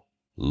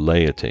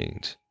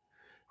 Nicolaitanes.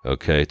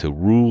 Okay, to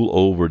rule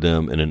over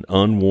them in an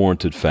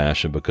unwarranted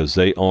fashion, because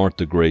they aren't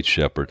the great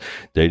shepherd.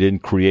 They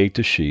didn't create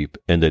the sheep,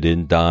 and they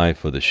didn't die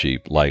for the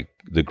sheep like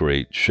the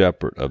great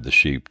shepherd of the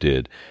sheep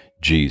did,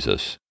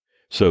 Jesus.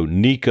 So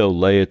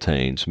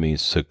Nicolaitanes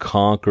means to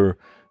conquer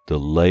the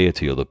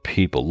laity or the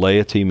people.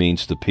 Laity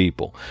means the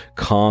people.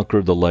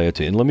 Conquer the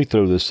laity. And let me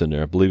throw this in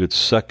there. I believe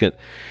it's 2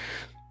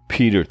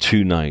 Peter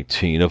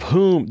 2:19, of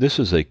whom, this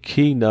is a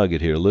key nugget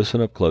here,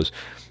 listen up close,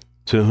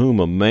 to whom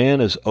a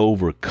man is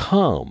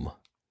overcome,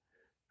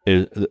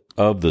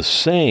 of the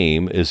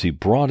same is he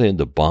brought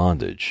into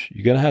bondage.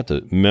 You're going to have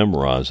to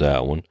memorize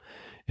that one.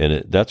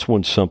 And that's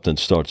when something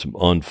starts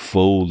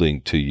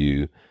unfolding to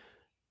you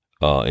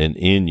and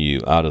in you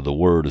out of the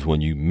Word, is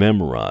when you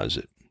memorize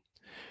it.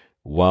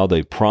 While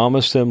they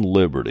promised them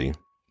liberty,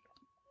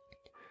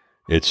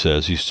 it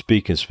says, he's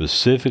speaking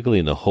specifically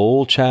in the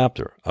whole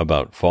chapter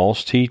about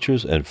false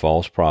teachers and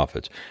false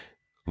prophets,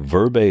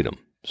 verbatim,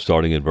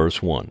 starting in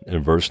verse 1.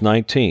 In verse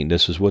 19,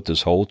 this is what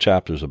this whole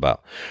chapter is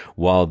about.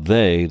 While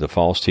they, the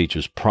false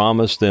teachers,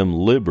 promised them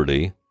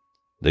liberty,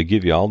 they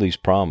give you all these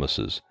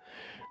promises,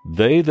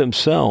 they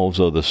themselves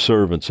are the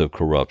servants of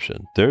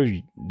corruption.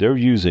 They're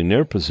using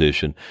their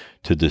position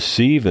to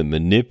deceive and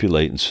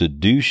manipulate and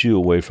seduce you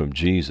away from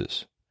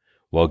Jesus,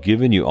 while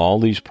giving you all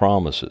these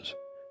promises,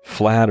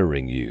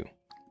 flattering you.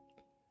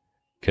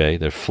 Okay,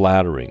 they're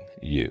flattering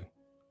you.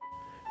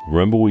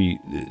 Remember,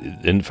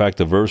 in fact,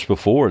 the verse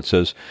before, it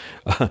says,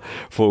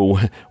 for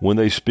when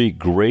they speak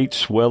great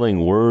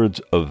swelling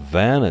words of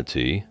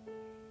vanity,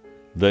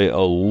 they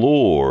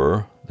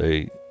lure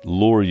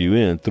you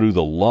in through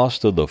the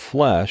lust of the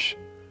flesh.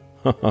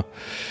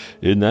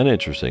 Isn't that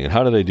interesting? And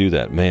how do they do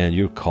that? Man,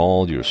 you're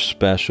called, you're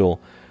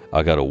special,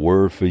 I got a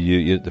word for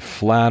you. They're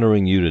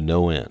flattering you to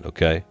no end,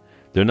 okay?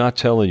 They're not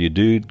telling you,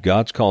 dude,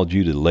 God's called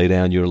you to lay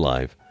down your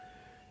life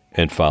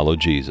and follow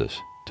Jesus,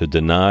 to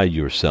deny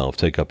yourself,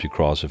 take up your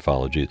cross and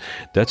follow Jesus.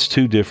 That's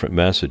two different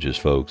messages,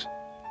 folks.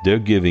 They're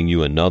giving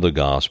you another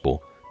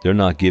gospel. They're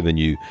not giving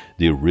you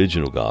the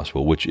original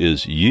gospel, which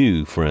is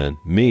you, friend,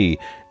 me,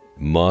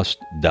 must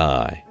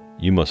die.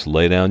 You must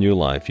lay down your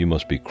life. You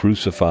must be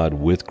crucified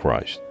with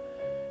Christ.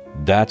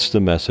 That's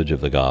the message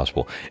of the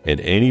gospel. And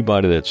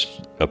anybody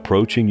that's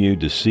approaching you,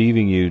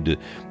 deceiving you,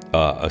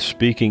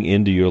 speaking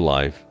into your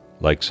life,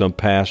 like some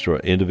pastor or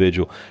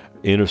individual,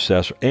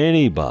 intercessor,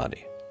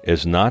 anybody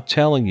is not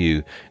telling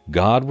you,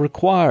 God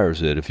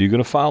requires it, if you're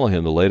going to follow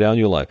him, to lay down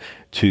your life,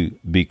 to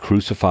be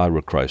crucified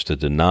with Christ, to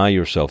deny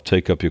yourself,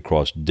 take up your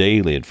cross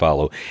daily and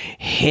follow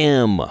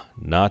him,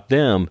 not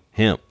them,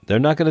 him. They're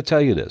not going to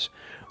tell you this.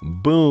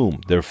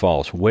 Boom, they're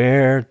false.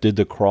 Where did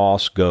the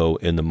cross go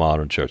in the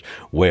modern church?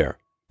 Where?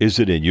 Is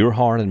it in your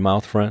heart and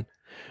mouth, friend?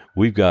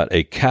 We've got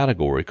a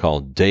category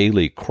called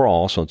Daily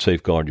Cross on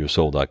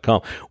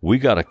safeguardyoursoul.com. We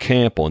got to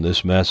camp on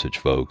this message,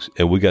 folks,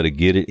 and we got to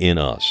get it in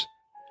us,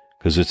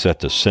 because it's at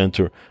the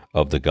center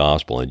of the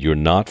gospel. And you're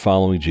not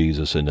following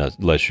Jesus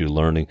unless you're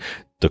learning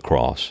the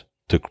cross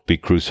to be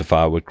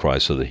crucified with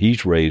Christ so that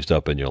he's raised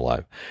up in your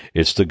life.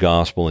 It's the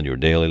gospel in your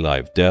daily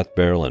life, death,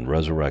 burial, and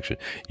resurrection.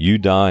 You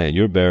die and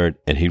you're buried,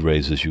 and he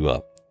raises you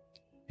up.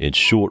 In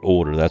short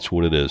order, that's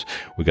what it is.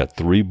 We got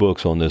 3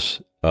 books on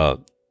this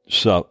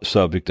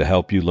subject to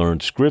help you learn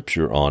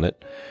scripture on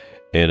it.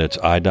 And it's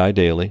I Die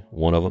Daily,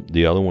 one of them.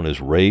 The other one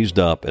is Raised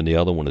Up, and the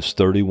other one is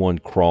 31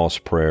 Cross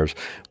Prayers.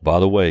 By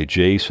the way,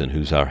 Jason,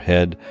 who's our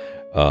head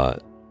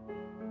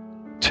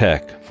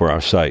tech for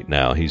our site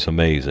now, he's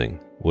amazing.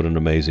 What an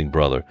amazing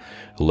brother.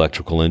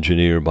 Electrical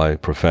engineer by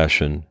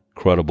profession,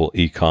 incredible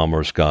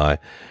e-commerce guy.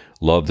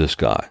 Love this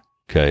guy.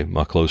 Okay,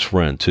 my close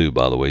friend too,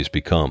 by the way, he's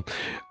become.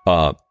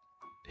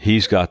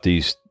 He's got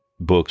these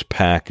books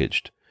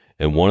packaged,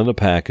 and one of the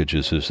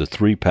packages is the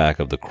 3-pack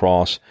of the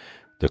Cross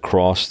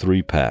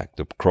 3-pack,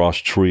 the Cross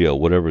Trio,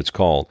 whatever it's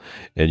called,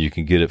 and you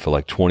can get it for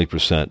like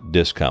 20%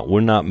 discount.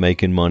 We're not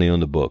making money on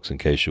the books, in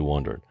case you're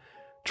wondering.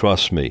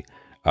 Trust me,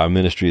 our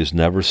ministry has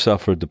never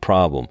suffered the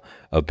problem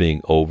of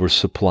being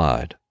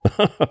oversupplied.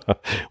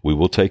 We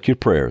will take your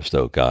prayers,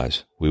 though,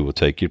 guys. We will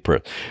take your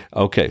prayers.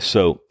 Okay,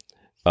 so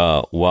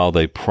while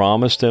they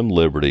promised them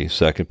liberty,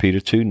 2 Peter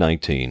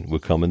 2:19, we're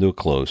coming to a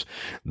close,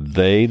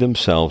 they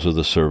themselves are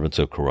the servants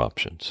of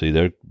corruption. See,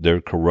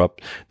 they're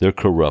corrupt. They're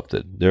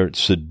corrupted. They're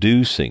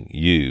seducing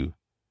you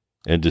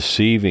and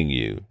deceiving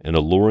you and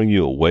alluring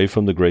you away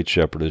from the great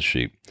shepherd of the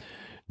sheep.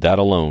 That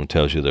alone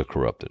tells you they're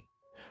corrupted.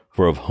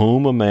 For of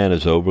whom a man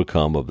is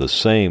overcome, of the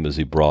same is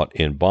he brought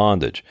in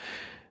bondage.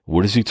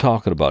 What is he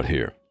talking about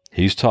here?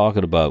 He's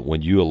talking about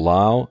when you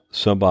allow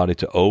somebody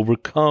to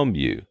overcome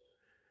you,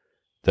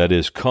 that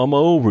is, come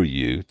over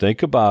you,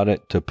 think about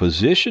it, to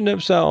position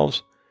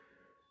themselves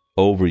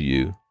over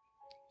you.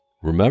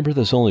 Remember,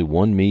 there's only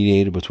one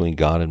mediator between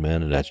God and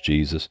man, and that's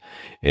Jesus.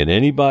 And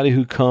anybody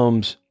who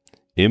comes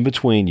in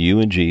between you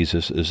and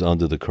Jesus is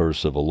under the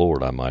curse of the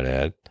Lord, I might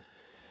add.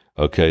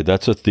 Okay,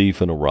 that's a thief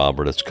and a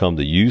robber that's come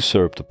to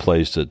usurp the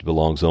place that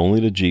belongs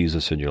only to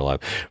Jesus in your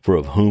life, for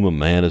of whom a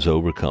man is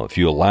overcome. If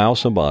you allow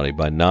somebody,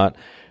 by not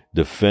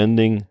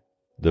defending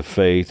the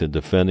faith and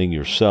defending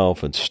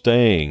yourself and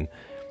staying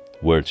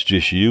where it's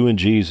just you and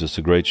Jesus,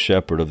 the great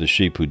shepherd of the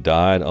sheep, who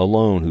died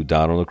alone, who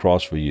died on the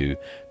cross for you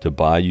to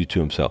buy you to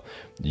himself,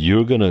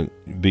 you're going to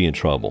be in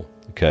trouble,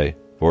 okay?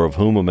 For of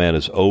whom a man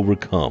is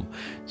overcome.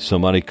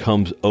 Somebody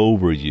comes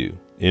over you,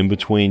 in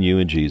between you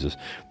and Jesus.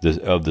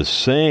 Of the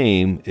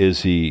same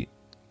is he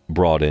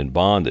brought in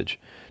bondage.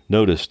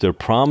 Notice, they're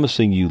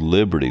promising you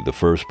liberty, the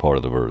first part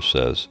of the verse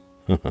says.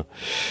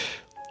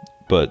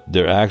 But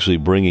they're actually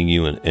bringing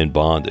you in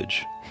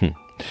bondage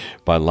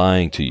by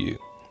lying to you.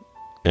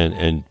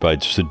 And by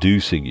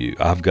seducing you.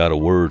 I've got a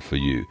word for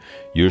you.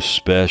 You're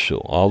special.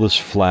 All this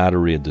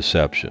flattery and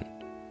deception.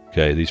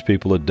 Okay, these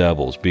people are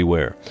devils.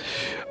 Beware.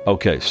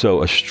 Okay,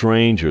 so a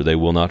stranger they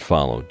will not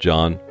follow.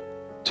 John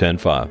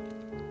 10:5.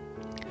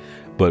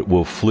 But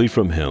will flee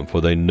from him,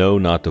 for they know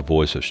not the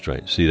voice of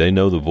strangers. See, they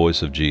know the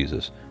voice of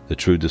Jesus, the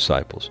true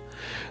disciples.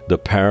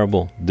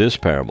 This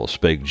parable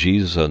spake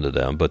Jesus unto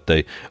them, but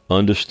they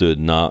understood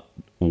not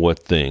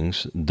what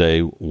things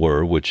they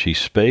were which he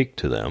spake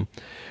to them.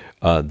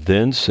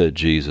 Then said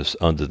Jesus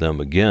unto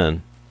them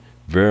again,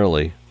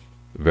 Verily,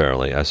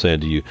 verily, I say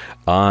unto you,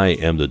 I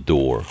am the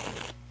door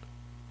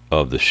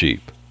of the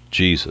sheep.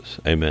 Jesus,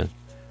 amen.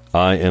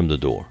 I am the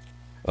door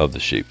of the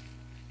sheep.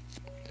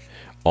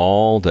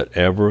 All that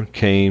ever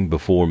came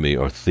before me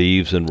are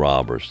thieves and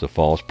robbers, the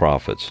false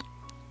prophets.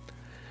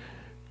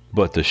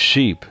 But the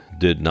sheep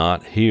did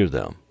not hear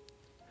them.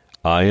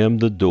 I am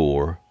the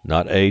door,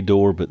 not a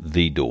door, but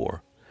the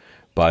door.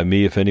 By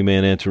me, if any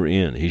man enter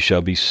in, he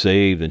shall be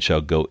saved and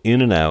shall go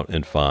in and out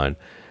and find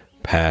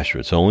pasture.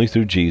 It's only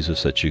through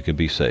Jesus that you can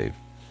be saved.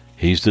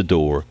 He's the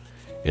door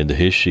into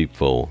his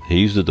sheepfold.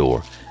 He's the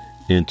door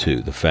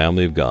into the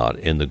family of God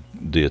and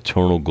the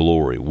eternal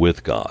glory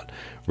with God.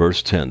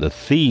 Verse 10, the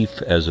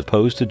thief, as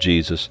opposed to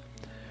Jesus,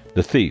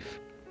 the thief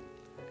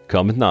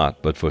cometh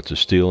not, but for to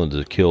steal and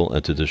to kill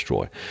and to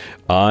destroy.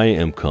 I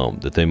am come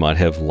that they might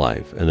have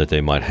life, and that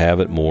they might have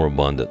it more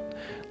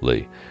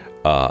abundantly.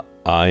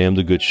 I am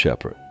the good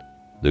shepherd.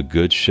 The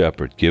good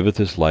shepherd giveth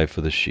his life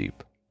for the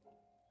sheep.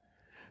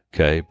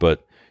 Okay,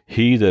 but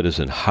he that is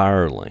an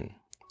hireling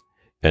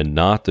and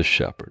not the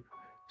shepherd.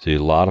 See,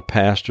 a lot of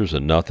pastors are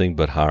nothing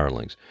but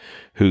hirelings,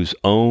 whose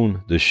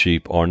own the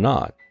sheep are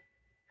not.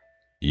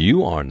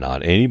 You are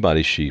not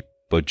anybody's sheep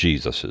but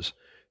Jesus's,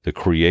 the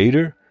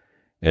Creator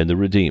and the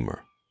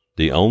Redeemer,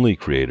 the only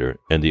Creator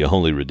and the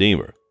only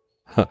Redeemer,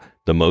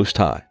 the Most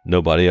High.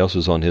 Nobody else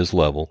is on his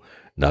level,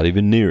 not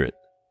even near it,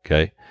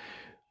 okay?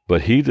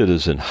 But he that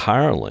is an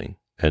hireling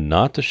and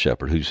not the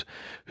shepherd,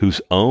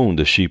 whose own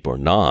the sheep are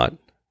not,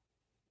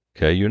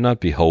 okay, you're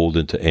not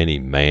beholden to any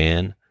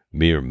man,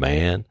 mere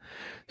man,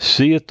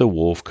 seeth the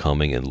wolf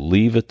coming and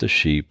leaveth the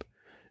sheep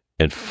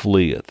and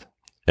fleeth,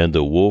 and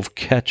the wolf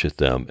catcheth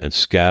them and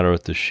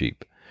scattereth the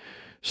sheep.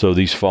 So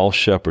these false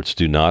shepherds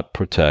do not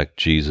protect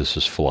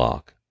Jesus'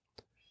 flock.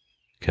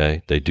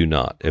 Okay? They do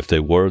not. If they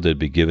were, they'd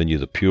be giving you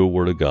the pure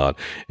word of God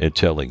and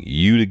telling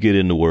you to get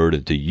in the word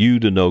and to you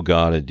to know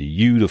God and to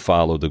you to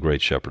follow the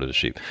great shepherd of the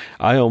sheep.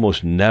 I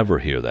almost never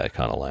hear that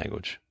kind of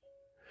language.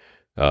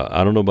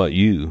 I don't know about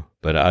you,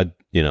 but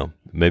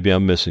maybe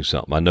I'm missing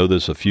something. I know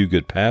there's a few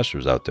good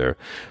pastors out there,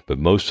 but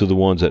most of the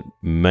ones that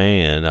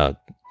I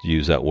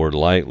use that word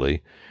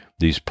lightly,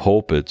 these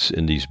pulpits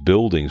in these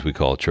buildings we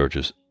call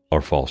churches,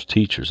 are false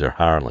teachers. They're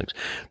hirelings.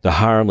 The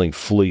hireling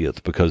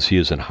fleeth because he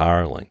is an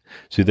hireling.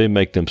 See, they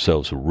make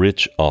themselves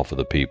rich off of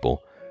the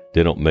people.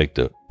 They don't make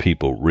the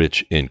people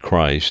rich in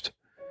Christ.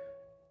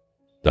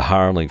 The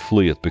hireling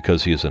fleeth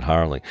because he is an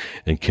hireling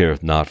and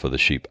careth not for the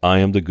sheep. I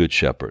am the good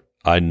shepherd.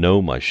 I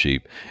know my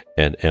sheep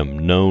and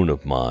am known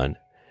of mine.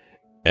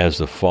 As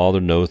the Father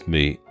knoweth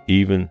me,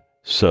 even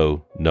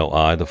so know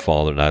I the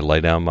Father, and I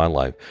lay down my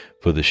life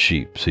for the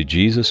sheep. See,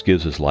 Jesus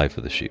gives his life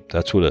for the sheep.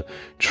 That's what a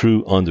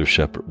true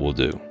under-shepherd will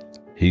do.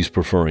 He's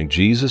preferring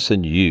Jesus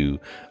and you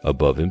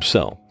above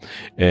himself.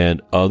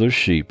 And other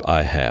sheep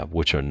I have,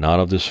 which are not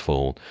of this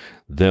fold,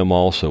 them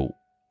also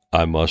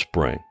I must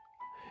bring,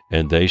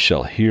 and they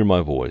shall hear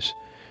my voice.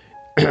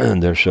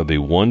 And there shall be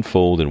one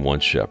fold and one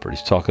shepherd.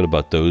 He's talking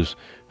about those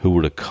who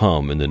were to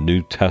come in the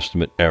New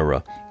Testament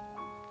era.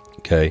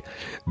 Okay,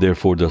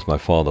 therefore does my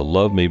Father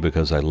love me,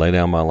 because I lay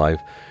down my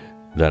life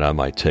that I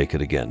might take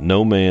it again.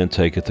 No man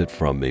taketh it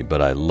from me,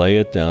 but I lay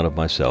it down of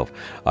myself.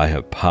 I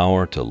have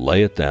power to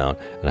lay it down,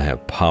 and I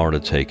have power to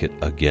take it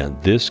again.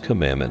 This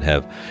commandment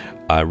have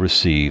I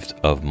received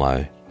of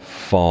my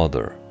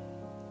Father.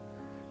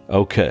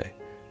 Okay,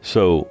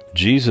 so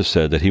Jesus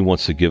said that he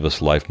wants to give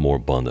us life more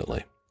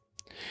abundantly.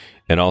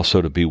 And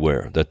also to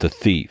beware that the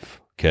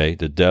thief, okay,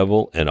 the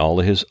devil and all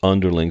of his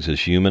underlings,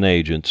 his human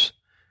agents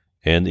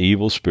and the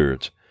evil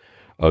spirits,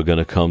 are going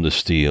to come to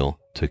steal,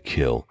 to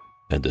kill,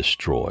 and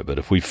destroy. But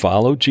if we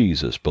follow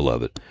Jesus,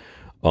 beloved,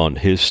 on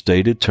his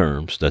stated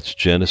terms, that's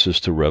Genesis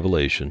to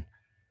Revelation,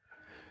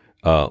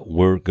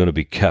 we're going to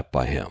be kept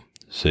by him.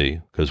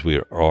 See, because we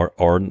are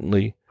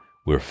ardently,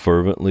 we're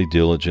fervently,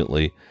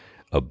 diligently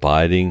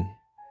abiding,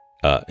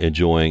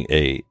 enjoying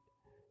a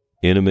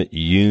intimate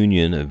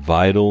union, a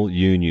vital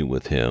union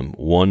with him,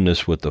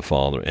 oneness with the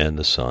Father and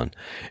the Son,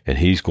 and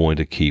he's going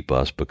to keep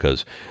us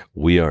because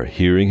we are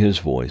hearing his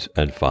voice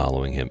and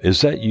following him.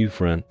 Is that you,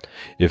 friend?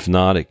 If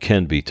not, it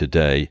can be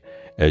today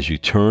as you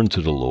turn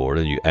to the Lord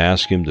and you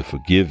ask him to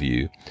forgive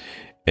you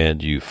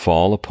and you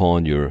fall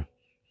upon your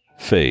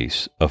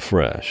face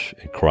afresh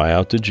and cry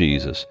out to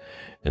Jesus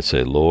and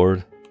say,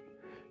 Lord,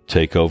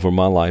 take over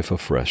my life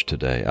afresh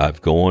today.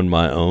 I've gone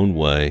my own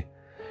way.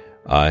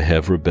 I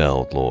have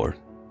rebelled, Lord.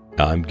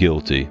 I'm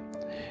guilty,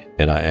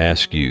 and I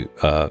ask you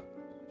to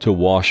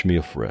wash me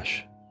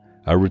afresh.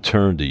 I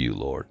return to you,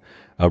 Lord.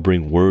 I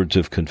bring words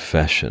of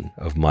confession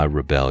of my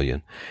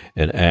rebellion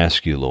and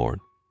ask you,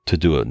 Lord, to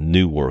do a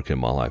new work in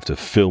my life, to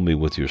fill me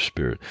with your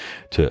Spirit,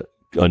 to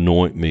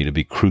anoint me to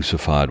be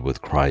crucified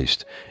with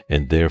Christ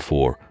and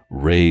therefore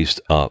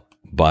raised up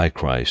by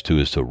Christ, who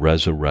is the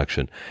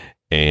resurrection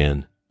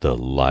and the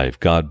life.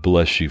 God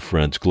bless you,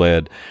 friends.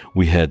 Glad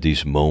we had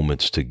these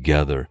moments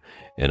together.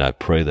 And I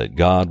pray that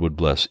God would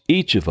bless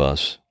each of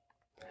us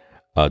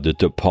to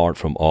depart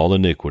from all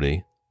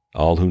iniquity,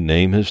 all who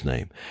name his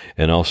name,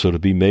 and also to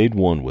be made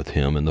one with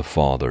him and the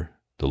Father,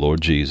 the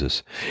Lord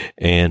Jesus,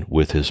 and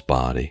with his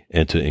body,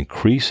 and to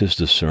increase his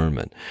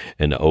discernment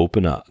and to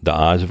open up the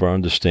eyes of our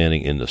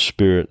understanding in the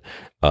Spirit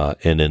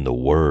and in the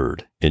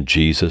Word. In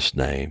Jesus'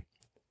 name,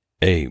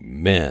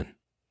 amen.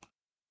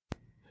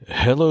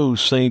 Hello,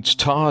 Saints.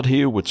 Todd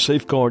here with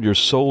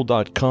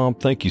SafeguardYourSoul.com.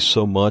 Thank you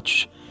so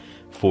much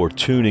for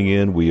tuning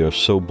in. We are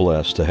so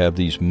blessed to have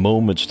these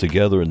moments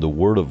together in the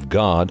Word of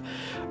God.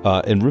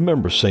 And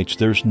remember, Saints,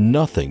 there's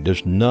nothing,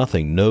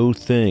 no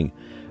thing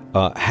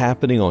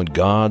happening on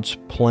God's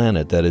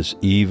planet that is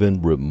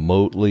even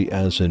remotely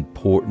as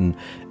important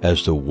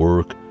as the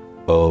work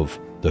of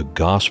the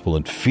gospel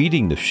and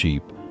feeding the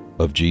sheep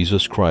of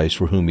Jesus Christ,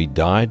 for whom he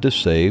died to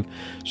save,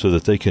 so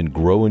that they can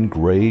grow in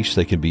grace,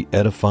 they can be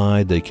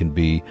edified, they can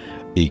be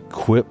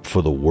equipped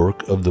for the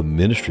work of the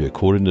ministry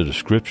according to the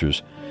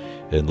Scriptures.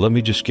 And let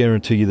me just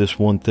guarantee you this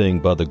one thing: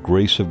 by the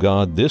grace of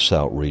God, this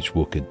outreach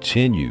will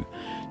continue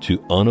to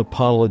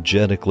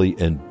unapologetically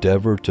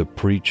endeavor to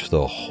preach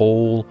the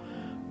whole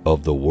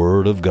of the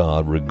Word of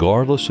God,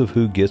 regardless of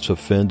who gets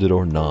offended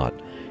or not,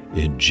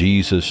 in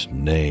Jesus'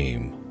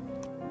 name.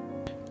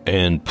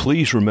 And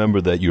please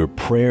remember that your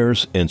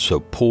prayers and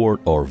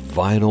support are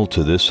vital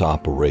to this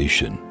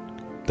operation.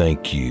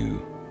 Thank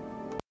you.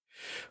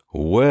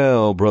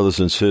 Well,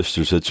 brothers and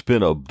sisters, it's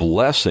been a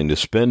blessing to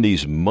spend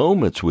these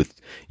moments with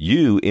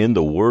you in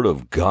the Word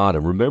of God.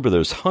 And remember,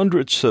 there's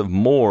hundreds of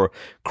more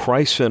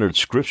Christ-centered,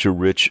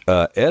 Scripture-rich,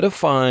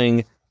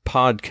 edifying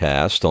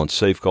podcast on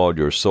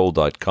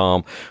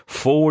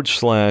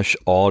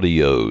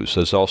safeguardyoursoul.com/audios.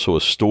 There's also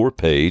a store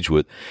page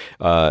with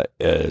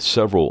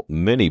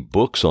many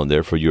books on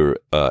there for your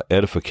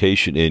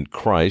edification in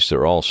Christ.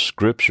 They're all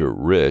Scripture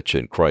rich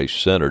and Christ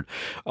centered.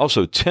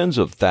 Also, tens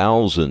of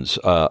thousands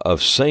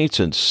of saints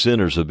and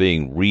sinners are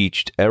being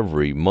reached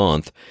every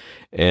month.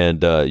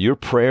 And your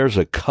prayers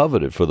are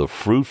coveted for the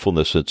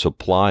fruitfulness and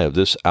supply of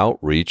this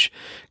outreach.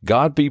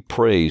 God be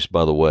praised,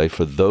 by the way,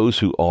 for those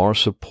who are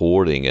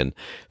supporting. And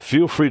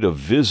feel free to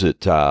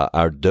visit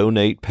our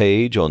donate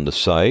page on the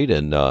site,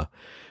 and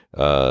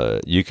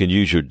you can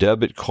use your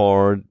debit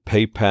card,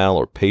 PayPal,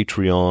 or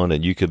Patreon,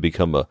 and you can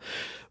become a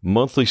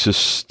monthly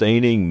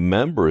sustaining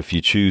member if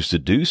you choose to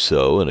do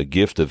so, and a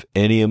gift of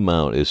any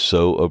amount is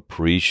so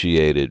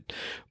appreciated.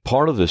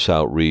 Part of this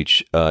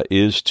outreach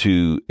is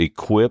to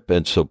equip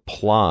and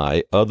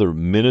supply other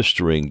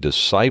ministering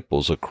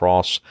disciples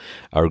across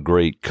our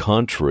great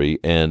country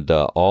and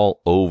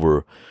all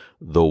over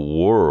the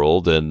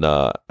world. And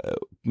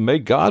may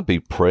God be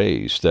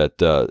praised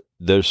that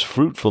there's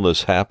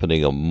fruitfulness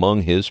happening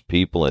among his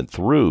people and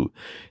through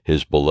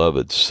his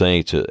beloved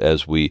saints,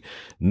 as we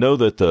know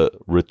that the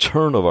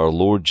return of our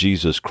Lord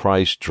Jesus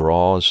Christ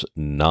draws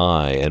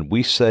nigh. And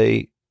we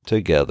say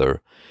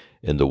together,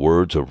 in the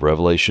words of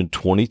Revelation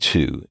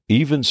 22,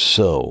 even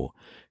so,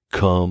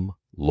 come,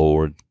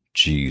 Lord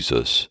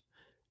Jesus.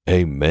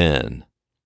 Amen.